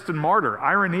 Justin Martyr,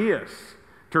 Irenaeus,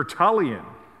 Tertullian.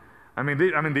 I mean,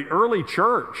 the early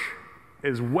church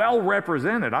is well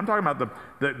represented. I'm talking about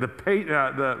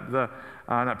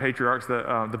not patriarchs,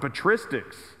 the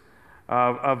patristics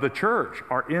of the church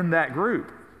are in that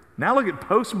group. Now look at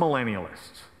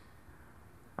postmillennialists.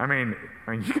 I mean,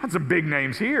 you got some big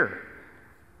names here.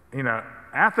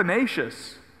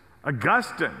 Athanasius,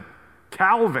 Augustine,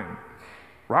 Calvin,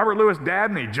 Robert Louis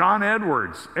Dabney, John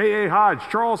Edwards, A.A. Hodge,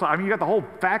 Charles. You got the whole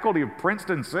faculty of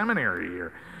Princeton Seminary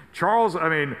here.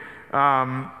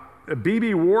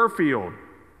 B.B. Warfield,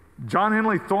 John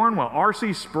Henley Thornwell,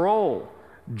 R.C. Sproul,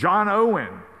 John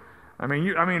Owen.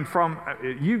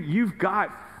 You've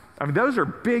got. Those are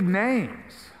big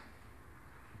names.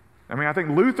 I think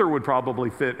Luther would probably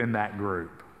fit in that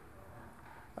group.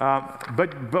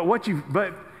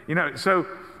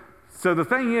 So the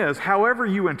thing is, however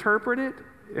you interpret it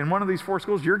in one of these four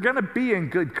schools, you're going to be in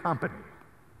good company.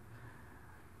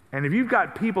 And if you've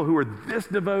got people who are this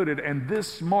devoted and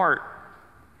this smart,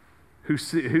 who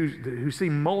see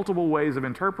multiple ways of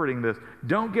interpreting this,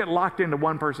 don't get locked into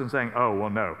one person saying, "Oh, well,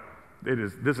 no,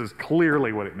 this is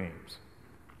clearly what it means."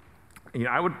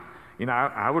 I would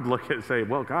look at it and say,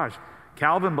 "Well, gosh,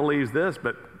 Calvin believes this,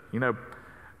 but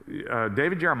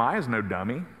David Jeremiah is no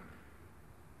dummy."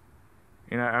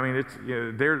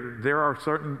 There are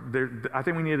certain. I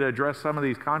think we need to address some of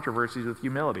these controversies with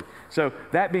humility. So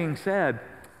that being said,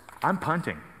 I'm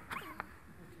punting.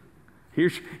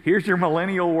 Here's your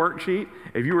millennial worksheet.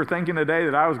 If you were thinking today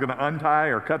that I was going to untie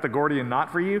or cut the Gordian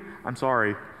knot for you, I'm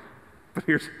sorry. But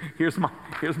here's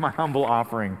my humble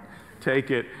offering. Take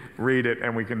it, read it,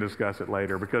 and we can discuss it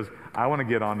later, because I want to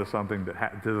get on to something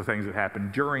to the things that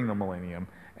happened during the millennium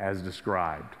as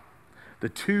described. The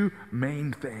two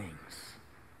main things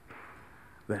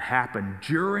that happened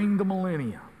during the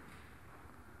millennium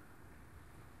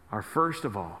are, first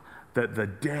of all, that the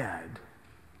dead,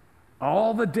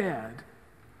 all the dead,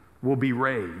 will be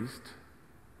raised,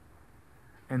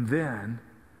 and then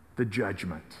the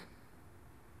judgment.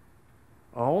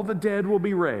 All the dead will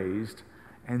be raised,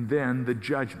 and then the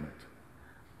judgment.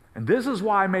 And this is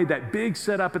why I made that big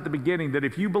setup at the beginning, that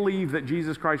if you believe that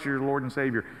Jesus Christ is your Lord and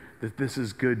Savior, that this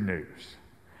is good news.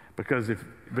 Because if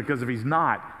he's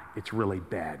not, it's really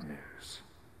bad news.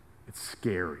 It's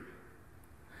scary.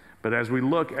 But as we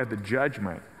look at the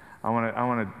judgment,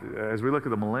 as we look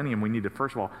at the millennium, we need to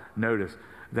first of all notice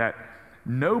that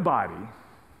nobody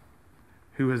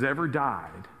who has ever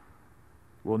died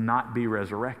will not be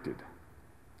resurrected.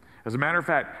 As a matter of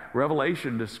fact,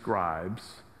 Revelation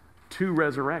describes two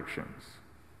resurrections.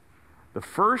 The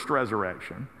first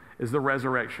resurrection is the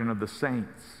resurrection of the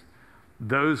saints.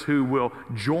 Those who will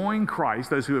join Christ,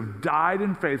 those who have died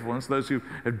in faithfulness, those who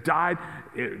have died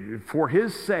for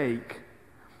his sake,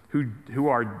 who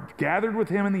are gathered with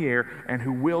him in the air and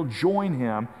who will join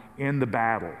him in the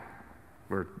battle,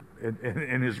 or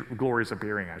in his glorious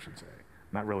appearing, I should say,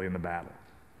 not really in the battle.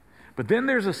 But then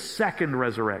there's a second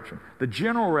resurrection, the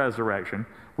general resurrection,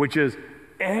 which is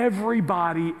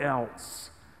everybody else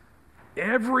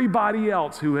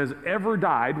who has ever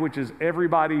died, which is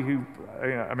everybody who,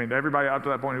 everybody up to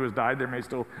that point who has died. There may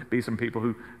still be some people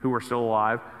who are still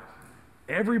alive.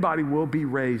 Everybody will be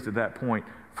raised at that point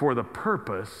for the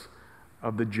purpose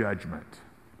of the judgment.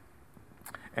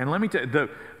 And let me tell you,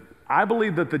 I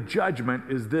believe that the judgment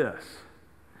is this,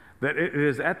 that it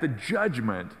is at the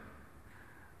judgment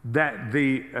that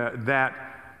the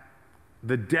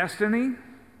destiny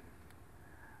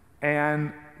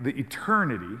and the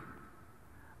eternity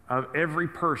of every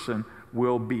person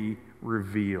will be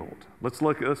revealed. Let's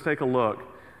take a look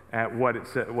at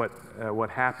what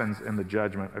happens in the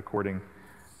judgment according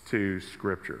to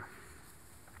Scripture.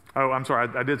 Oh, I'm sorry,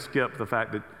 I did skip the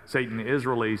fact that Satan is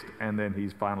released and then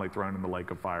he's finally thrown in the lake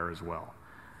of fire as well.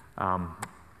 I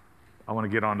want to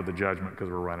get on to the judgment because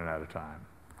we're running out of time.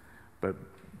 But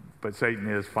Satan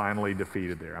is finally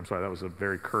defeated there. I'm sorry, that was a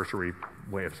very cursory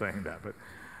way of saying that.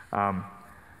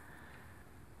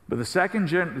 But the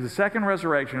second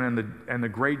resurrection and the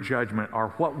great judgment are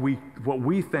what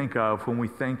we think of when we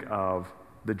think of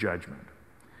the judgment.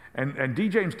 And D.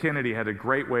 James Kennedy had a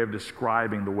great way of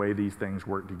describing the way these things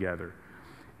work together.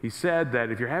 He said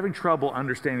that if you're having trouble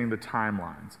understanding the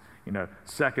timelines,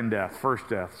 second death,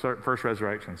 first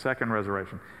resurrection, second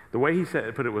resurrection, the way he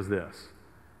put it was this,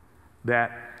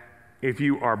 that if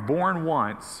you are born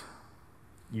once,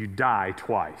 you die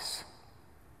twice.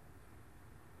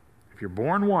 If you're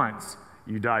born once,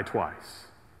 you die twice.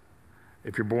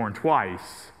 If you're born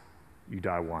twice, you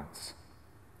die once.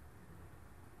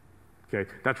 Okay,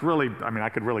 that's really, I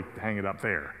could really hang it up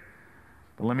there.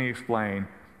 But let me explain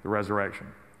the resurrection.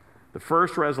 The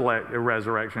first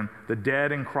resurrection, the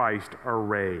dead in Christ are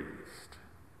raised.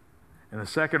 In the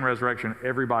second resurrection,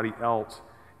 everybody else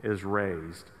is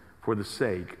raised for the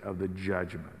sake of the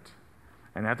judgment.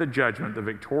 And at the judgment, the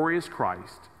victorious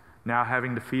Christ, now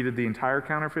having defeated the entire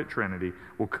counterfeit Trinity,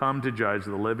 will come to judge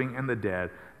the living and the dead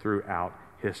throughout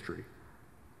history.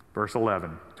 Verse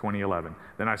 11, 2011.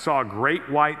 Then I saw a great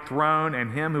white throne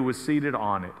and him who was seated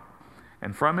on it.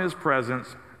 And from his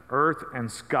presence, earth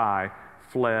and sky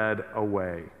fled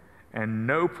away, and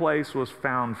no place was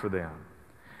found for them.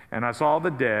 And I saw the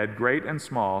dead, great and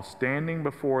small, standing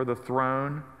before the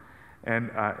throne, and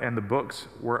the books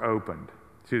were opened.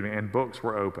 And books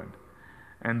were opened.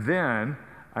 And then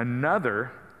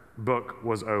another book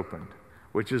was opened,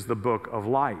 which is the book of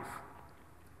life.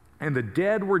 And the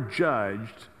dead were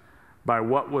judged by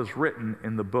what was written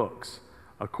in the books,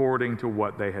 according to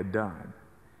what they had done.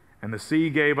 And the sea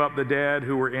gave up the dead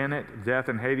who were in it. Death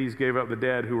and Hades gave up the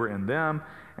dead who were in them,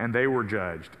 and they were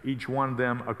judged, each one of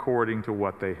them according to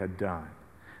what they had done.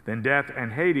 Then death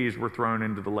and Hades were thrown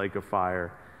into the lake of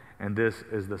fire, and this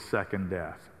is the second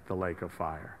death, the lake of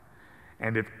fire.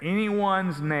 And if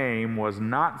anyone's name was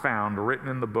not found written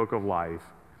in the book of life,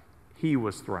 he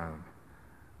was thrown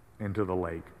into the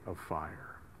lake of fire.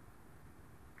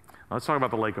 Let's talk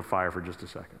about the lake of fire for just a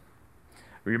second.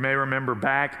 You may remember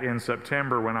back in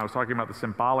September when I was talking about the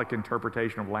symbolic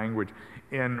interpretation of language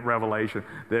in Revelation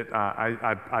that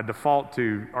I default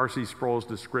to R.C. Sproul's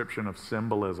description of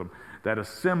symbolism, that a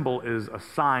symbol is a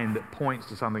sign that points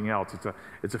to something else.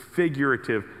 It's a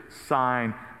figurative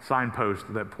signpost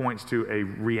that points to a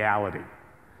reality.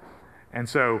 And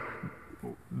so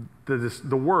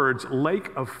the words lake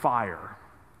of fire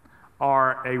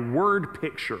are a word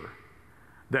picture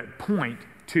that point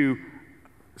to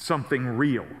something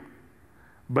real.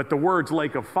 But the words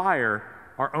lake of fire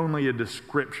are only a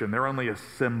description. They're only a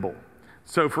symbol.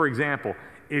 So, for example,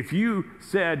 if you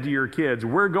said to your kids,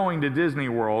 we're going to Disney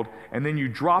World, and then you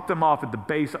dropped them off at the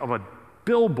base of a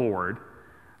billboard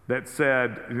that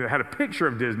had a picture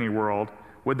of Disney World,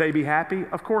 would they be happy?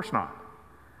 Of course not.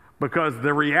 Because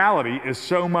the reality is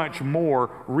so much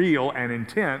more real and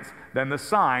intense than the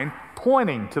sign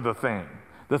pointing to the thing.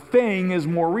 The thing is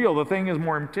more real. The thing is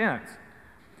more intense.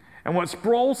 And what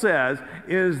Sproul says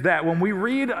is that when we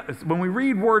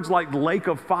read words like the lake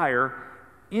of fire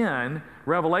in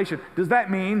Revelation, does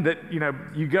that mean that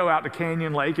you go out to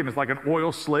Canyon Lake and it's like an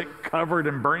oil slick covered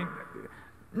in burning?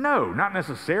 No, not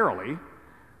necessarily.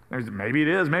 Maybe it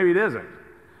is, maybe it isn't.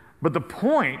 But the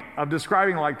point of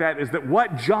describing like that is that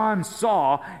what John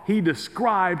saw, he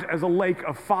described as a lake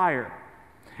of fire.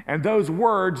 And those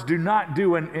words do not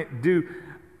do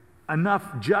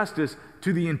enough justice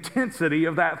to the intensity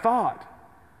of that thought.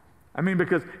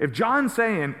 Because if John's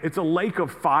saying it's a lake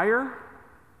of fire,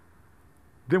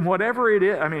 then whatever it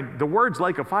is, the words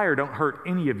lake of fire don't hurt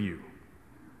any of you.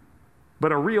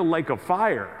 But a real lake of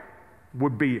fire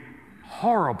would be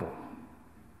horrible.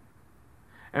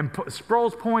 And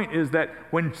Sproul's point is that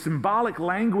when symbolic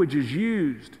language is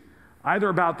used, either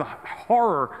about the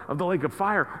horror of the lake of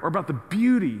fire or about the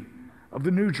beauty of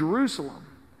the New Jerusalem,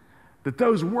 that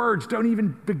those words don't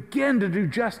even begin to do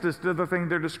justice to the thing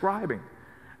they're describing.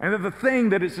 And that the thing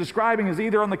that it's describing is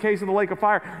either, on the case of the lake of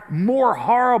fire, more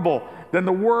horrible than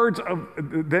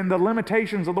the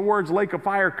limitations of the words lake of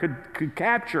fire could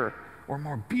capture, or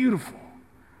more beautiful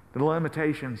than the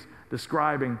limitations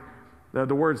describing the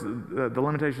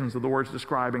limitations of the words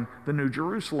describing the New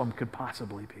Jerusalem could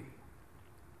possibly be.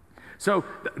 So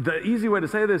the easy way to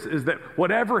say this is that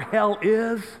whatever hell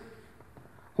is,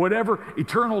 whatever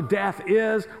eternal death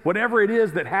is, whatever it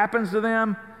is that happens to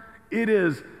them, it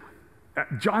is,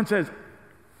 John says,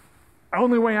 the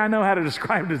only way I know how to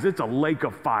describe it is it's a lake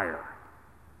of fire.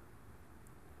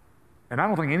 And I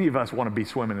don't think any of us want to be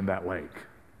swimming in that lake.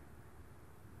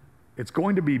 It's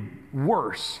going to be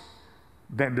worse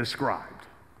than described.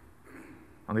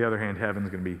 On the other hand, heaven's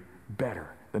going to be better.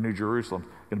 The New Jerusalem's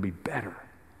going to be better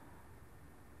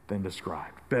than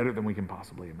described, better than we can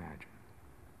possibly imagine.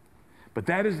 But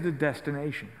that is the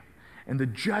destination. And the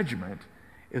judgment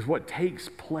is what takes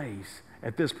place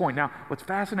at this point. Now, what's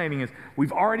fascinating is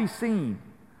we've already seen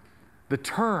the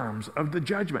terms of the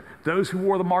judgment. Those who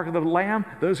wore the mark of the Lamb,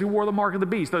 those who wore the mark of the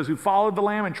beast, those who followed the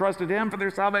Lamb and trusted Him for their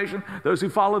salvation, those who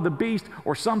followed the beast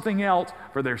or something else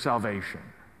for their salvation.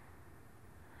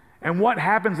 And what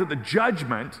happens at the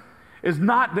judgment is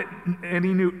not that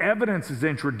any new evidence is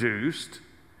introduced,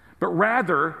 but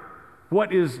rather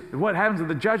what happens at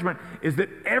the judgment is that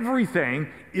everything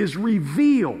is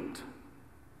revealed.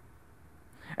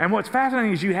 And what's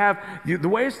fascinating is the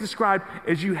way it's described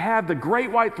is you have the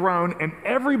great white throne and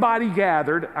everybody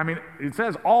gathered. I mean, it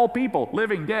says all people,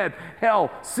 living, dead,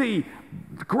 hell, sea,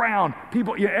 ground,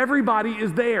 people, everybody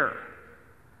is there.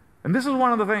 And this is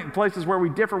one of the places where we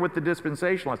differ with the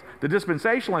dispensationalists. The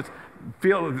dispensationalists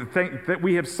think that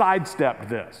we have sidestepped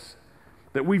this,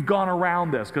 that we've gone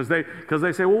around this because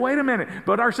they say, well, wait a minute,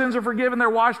 but our sins are forgiven, they're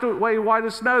washed away white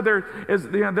as snow, they're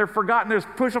forgotten, they're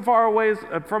pushed as far away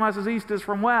from us as east is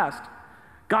from west.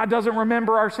 God doesn't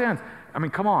remember our sins. I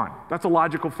mean, come on, that's a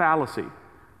logical fallacy.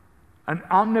 An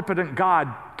omnipotent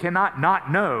God cannot not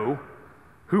know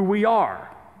who we are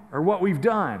or what we've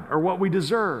done or what we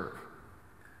deserve.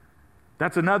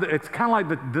 It's kind of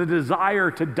like the desire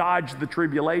to dodge the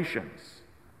tribulations.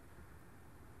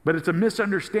 But it's a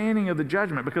misunderstanding of the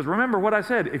judgment, because remember what I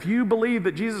said, if you believe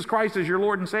that Jesus Christ is your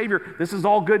Lord and Savior, this is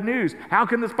all good news. How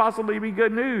can this possibly be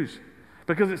good news?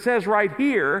 Because it says right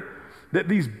here that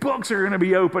these books are going to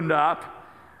be opened up,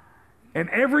 and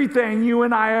everything you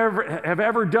and I have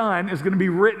ever done is going to be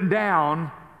written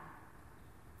down,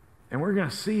 and we're going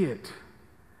to see it.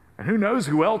 And who knows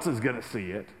who else is going to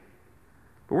see it.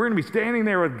 But we're going to be standing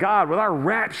there with God with our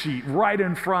rap sheet right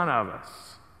in front of us.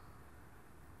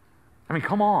 I mean,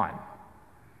 come on.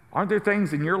 Aren't there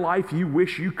things in your life you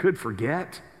wish you could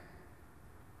forget?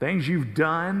 Things you've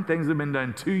done, things that have been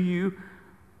done to you,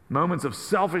 moments of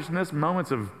selfishness,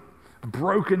 moments of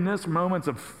brokenness, moments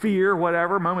of fear,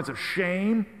 whatever, moments of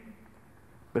shame.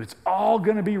 But it's all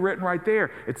going to be written right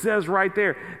there. It says right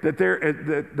there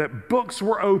that books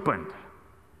were opened.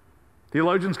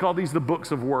 Theologians call these the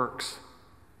books of works.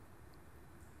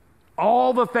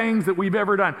 All the things that we've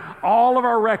ever done, all of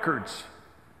our records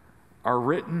are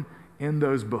written in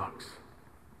those books.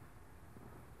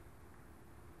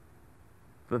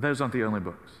 But those aren't the only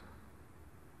books.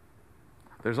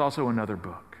 There's also another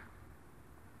book.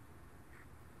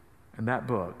 And that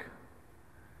book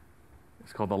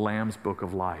is called the Lamb's Book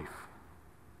of Life.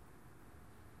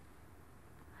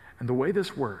 And the way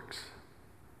this works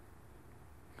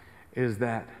is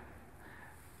that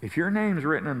if your name's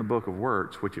written in the book of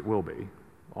works, which it will be,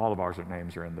 all of our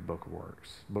names are in the book of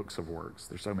works, books of works.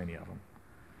 There's so many of them.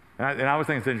 And I always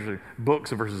think it's interesting,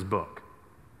 books versus book.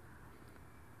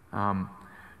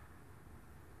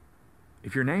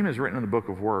 If your name is written in the book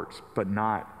of works, but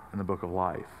not in the book of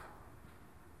life,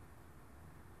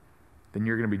 then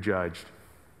you're going to be judged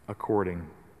according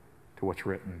to what's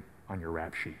written on your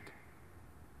rap sheet.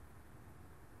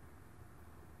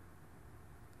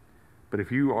 But if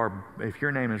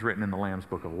your name is written in the Lamb's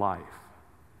Book of Life,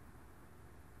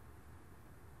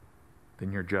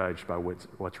 then you're judged by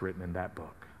what's written in that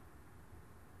book.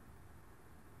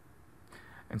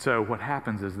 And so what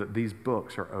happens is that these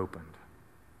books are opened.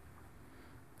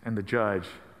 And the judge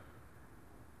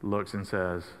looks and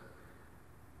says,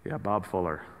 yeah, Bob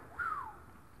Fuller,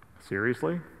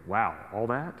 seriously? Wow, all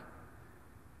that?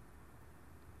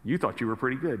 You thought you were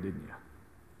pretty good, didn't you?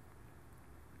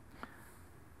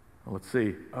 Well, let's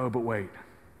see. Oh, but wait.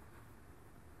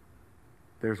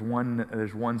 There's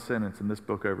one sentence in this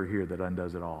book over here that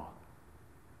undoes it all.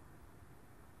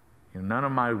 None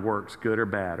of my works, good or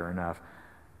bad, are enough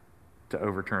to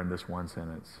overturn this one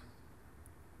sentence,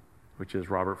 which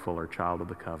is Robert Fuller, child of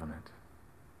the covenant,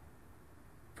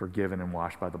 forgiven and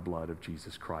washed by the blood of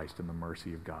Jesus Christ and the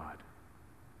mercy of God.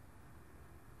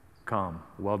 Come,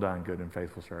 well done, good and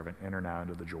faithful servant. Enter now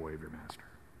into the joy of your master.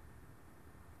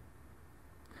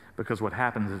 Because what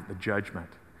happens is the judgment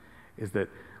is that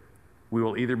we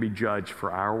will either be judged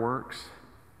for our works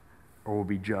or we'll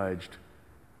be judged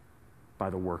by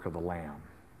the work of the Lamb.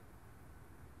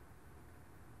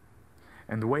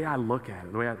 And the way I look at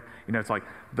it, it's like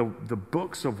the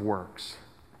books of works,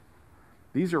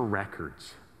 these are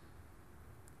records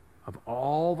of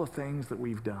all the things that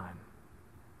we've done.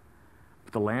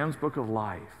 But the Lamb's Book of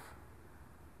Life,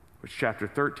 which chapter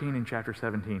 13 and chapter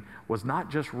 17 was not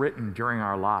just written during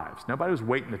our lives. Nobody was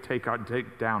waiting to take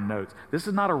down notes. This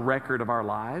is not a record of our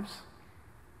lives.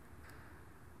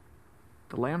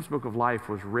 The Lamb's Book of Life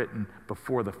was written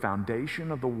before the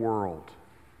foundation of the world.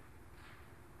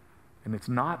 And it's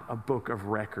not a book of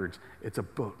records, it's a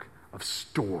book of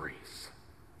stories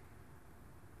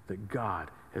that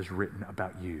God has written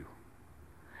about you.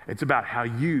 It's about how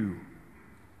you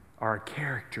are a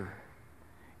character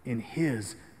in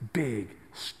His big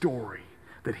story,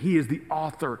 that He is the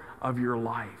author of your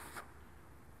life.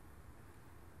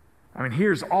 I mean,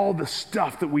 here's all the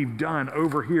stuff that we've done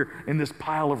over here in this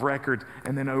pile of records,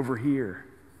 and then over here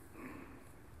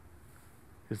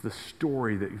is the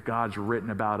story that God's written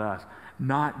about us,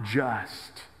 not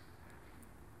just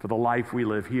for the life we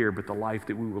live here, but the life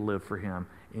that we will live for Him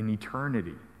in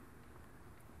eternity.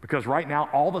 Because right now,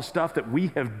 all the stuff that we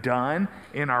have done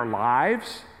in our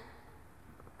lives,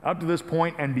 up to this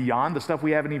point and beyond, the stuff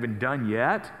we haven't even done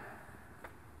yet,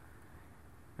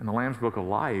 in the Lamb's Book of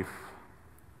Life,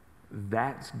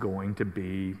 that's going to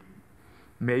be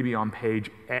maybe on page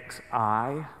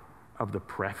XI of the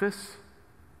preface.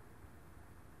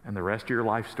 And the rest of your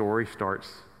life story starts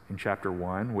in chapter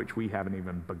 1, which we haven't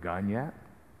even begun yet.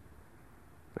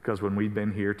 Because when we've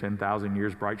been here 10,000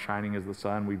 years, bright shining as the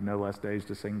sun, we've no less days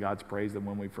to sing God's praise than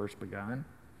when we first begun.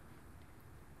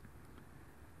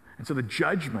 And so the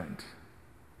judgment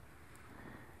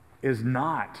is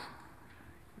not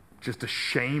just a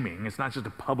shaming. It's not just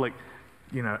a public,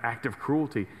 act of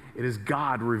cruelty. It is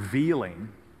God revealing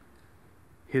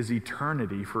His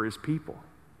eternity for His people.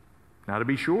 Now, to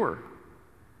be sure,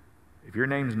 if your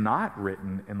name's not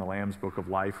written in the Lamb's Book of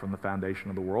Life from the foundation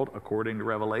of the world, according to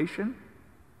Revelation,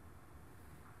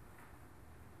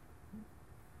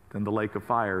 then the lake of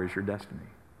fire is your destiny,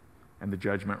 and the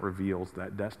judgment reveals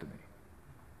that destiny.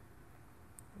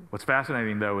 What's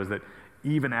fascinating, though, is that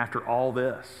even after all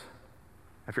this,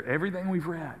 after everything we've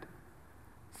read,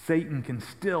 Satan can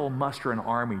still muster an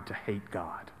army to hate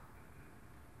God.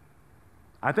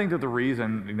 I think that the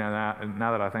reason, now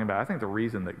that I think about it, I think the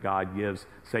reason that God gives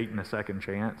Satan a second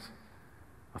chance,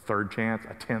 a third chance,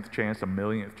 a 10th chance, a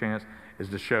millionth chance, is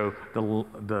to show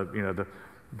the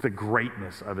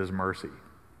greatness of His mercy.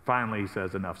 Finally, He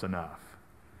says, enough's enough.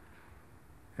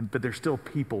 But there's still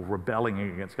people rebelling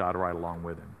against God right along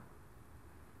with Him.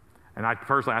 And I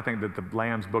think that the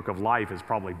Lamb's Book of Life is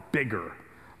probably bigger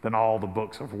than all the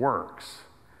books of works.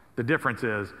 The difference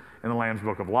is, in the Lamb's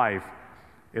Book of Life,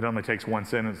 it only takes one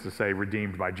sentence to say,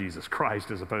 redeemed by Jesus Christ,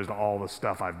 as opposed to all the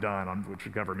stuff I've done, which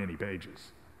would cover many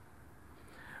pages.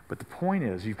 But the point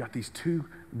is, you've got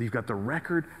the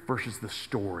record versus the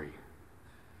story,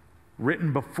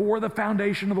 written before the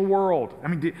foundation of the world. I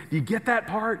mean, do you get that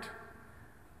part?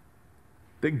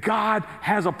 That God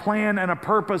has a plan and a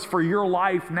purpose for your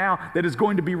life now that is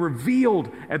going to be revealed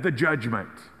at the judgment.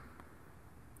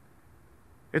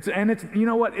 You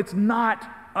know what? It's not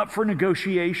up for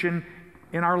negotiation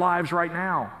in our lives right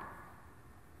now.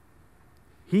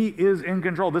 He is in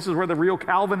control. This is where the real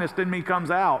Calvinist in me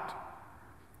comes out.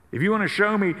 If you want to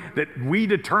show me that we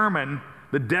determine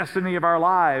the destiny of our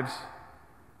lives,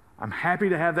 I'm happy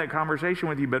to have that conversation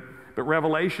with you, but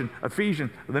Revelation,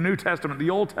 Ephesians, the New Testament, the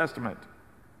Old Testament,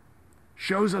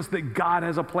 shows us that God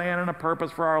has a plan and a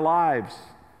purpose for our lives.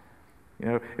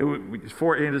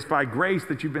 It is by grace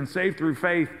that you've been saved through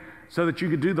faith so that you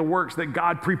could do the works that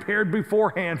God prepared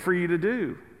beforehand for you to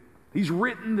do. He's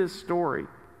written this story,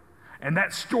 and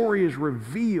that story is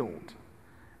revealed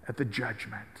at the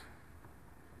judgment.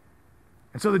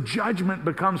 And so the judgment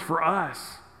becomes for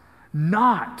us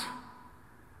not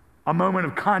a moment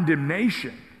of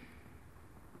condemnation,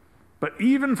 but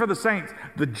even for the saints,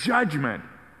 the judgment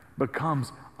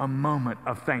becomes a moment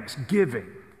of thanksgiving.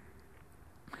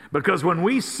 Because when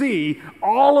we see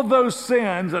all of those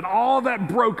sins and all of that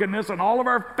brokenness and all of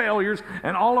our failures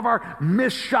and all of our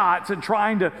missed shots at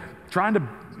trying to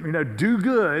do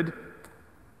good,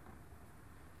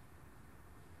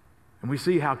 and we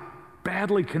see how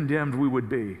badly condemned we would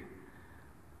be,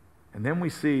 and then we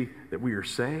see that we are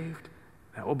saved,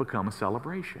 that will become a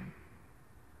celebration.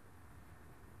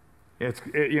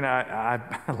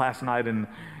 Last night in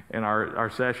our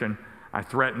session, I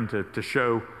threatened to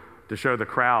show the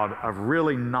crowd a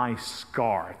really nice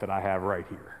scar that I have right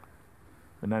here.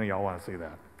 but none of y'all want to see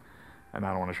that. And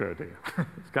I don't want to show it to you.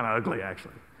 It's kind of ugly,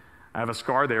 actually. I have a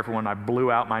scar there from when I blew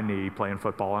out my knee playing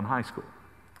football in high school.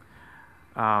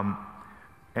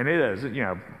 And it is,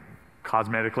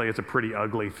 cosmetically, it's a pretty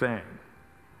ugly thing.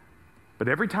 But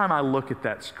every time I look at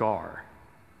that scar,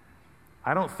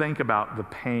 I don't think about the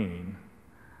pain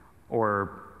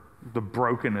or the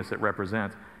brokenness it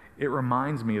represents. It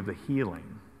reminds me of the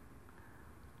healing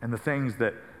and the things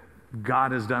that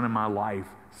God has done in my life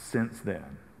since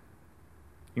then.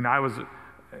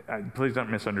 Please don't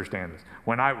misunderstand this.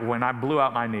 When I blew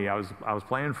out my knee, I was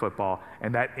playing football,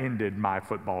 and that ended my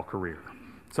football career,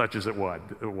 such as it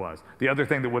was. The other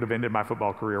thing that would have ended my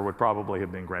football career would probably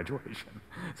have been graduation.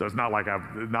 So it's not like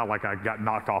I got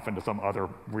knocked off into some other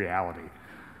reality.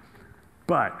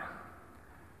 But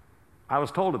I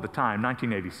was told at the time,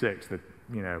 1986,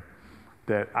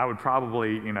 that I would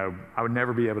probably, I would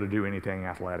never be able to do anything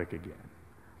athletic again.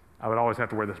 I would always have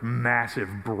to wear this massive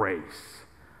brace,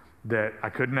 that I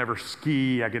could never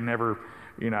ski. I could never,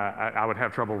 I would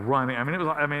have trouble running.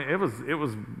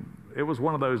 It was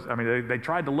one of those. They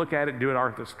tried to look at it, do it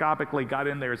arthroscopically, got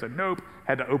in there and said nope,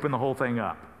 had to open the whole thing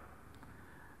up.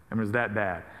 It was that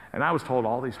bad. And I was told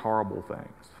all these horrible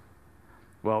things.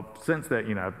 Well, since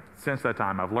that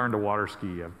time, I've learned to water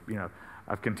ski.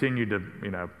 I've continued to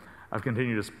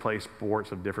play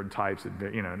sports of different types, at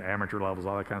amateur levels,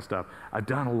 all that kind of stuff. I've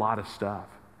done a lot of stuff.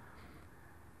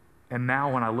 And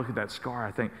now when I look at that scar,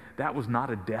 I think that was not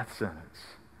a death sentence.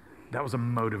 That was a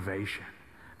motivation.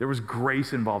 There was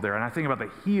grace involved there. And I think about the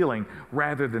healing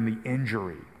rather than the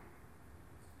injury.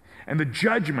 And the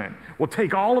judgment will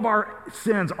take all of our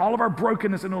sins, all of our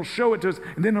brokenness, and it'll show it to us,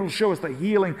 and then it'll show us the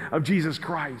healing of Jesus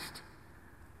Christ.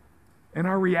 And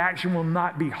our reaction will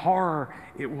not be horror,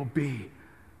 it will be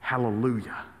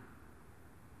hallelujah.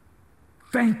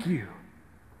 Thank you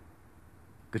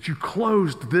that you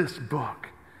closed this book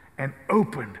and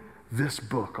opened this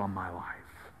book on my life.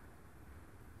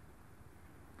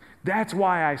 That's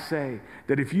why I say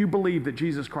that if you believe that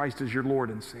Jesus Christ is your Lord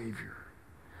and Savior,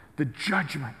 the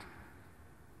judgment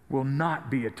will not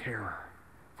be a terror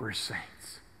for his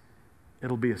saints.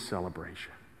 It'll be a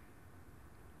celebration.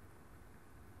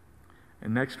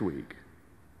 And next week,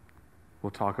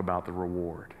 we'll talk about the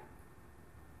reward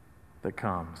that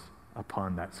comes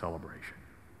upon that celebration.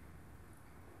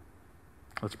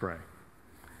 Let's pray.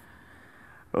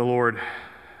 Oh Lord,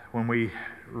 when we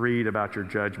read about your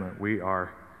judgment, we're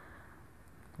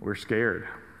scared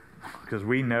because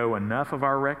we know enough of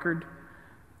our record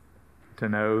to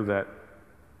know that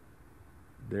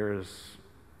there's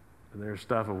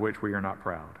stuff of which we are not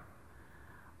proud.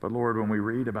 But Lord, when we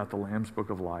read about the Lamb's Book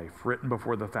of Life, written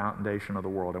before the foundation of the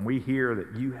world, and we hear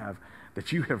that you have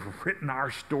written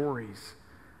our stories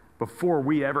before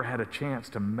we ever had a chance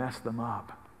to mess them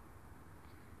up,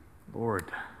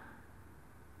 Lord,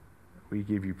 we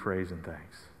give you praise and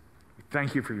thanks. We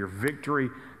thank you for your victory,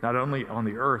 not only on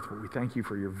the earth, but we thank you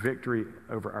for your victory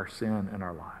over our sin and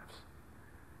our lives.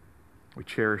 We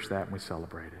cherish that and we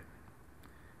celebrate it.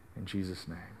 In Jesus'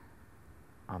 name,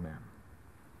 amen.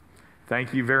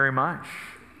 Thank you very much.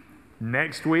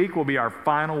 Next week will be our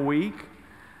final week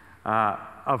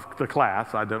of the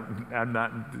class.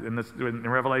 In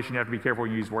Revelation, you have to be careful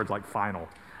when you use words like final.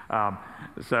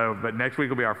 But next week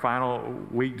will be our final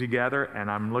week together,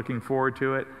 and I'm looking forward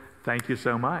to it. Thank you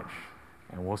so much,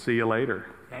 and we'll see you later.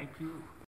 Thank you.